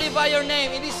 We glorify your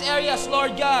name in these areas,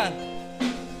 Lord God.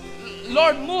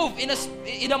 Lord, move in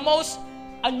a most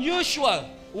unusual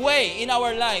way in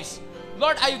our lives.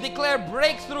 Lord, I declare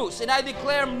breakthroughs and I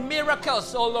declare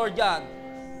miracles, oh Lord God,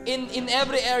 in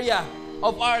every area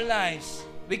of our lives.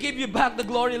 We give you back the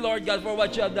glory, Lord God, for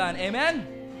what you have done. Amen?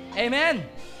 Amen?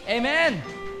 Amen?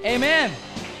 Amen?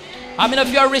 How many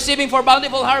of you are receiving for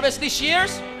bountiful harvest this year?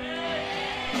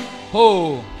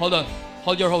 Oh, hold on.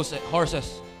 Hold your horses.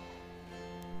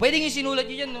 Pwedeng isinulat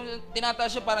nyo dyan,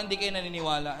 tinataas siya parang hindi kayo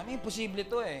naniniwala. I mean, imposible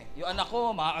to eh. Yung anak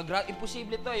ko,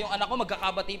 imposible to eh. Yung anak ko,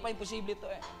 magkakabati pa, imposible to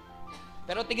eh.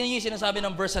 Pero tingnan niyo yung sinasabi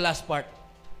ng verse sa last part.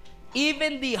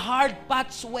 Even the hard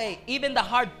pathways,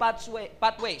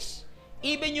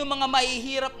 even yung mga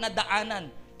mahihirap na daanan,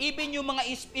 even yung mga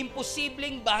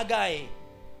imposibleng bagay,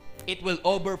 it will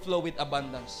overflow with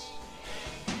abundance.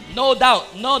 No doubt,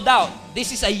 no doubt, this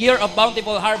is a year of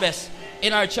bountiful harvest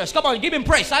in our church. Come on, give Him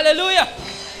praise. Hallelujah.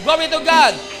 Glory to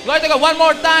God. Glory to God. One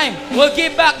more time. We'll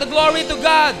give back the glory to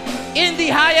God in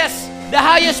the highest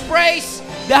praise,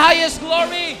 the highest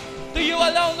glory to you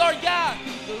alone, Lord God.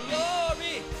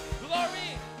 Glory,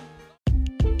 glory.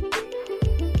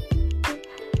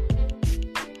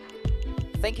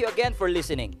 Thank you again for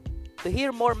listening. To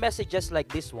hear more messages like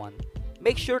this one,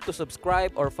 make sure to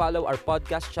subscribe or follow our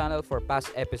podcast channel for past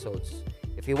episodes.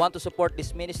 If you want to support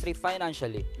this ministry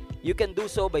financially, you can do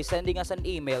so by sending us an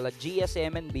email at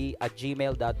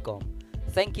gsmnb@gmail.com.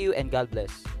 Thank you and God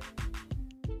bless.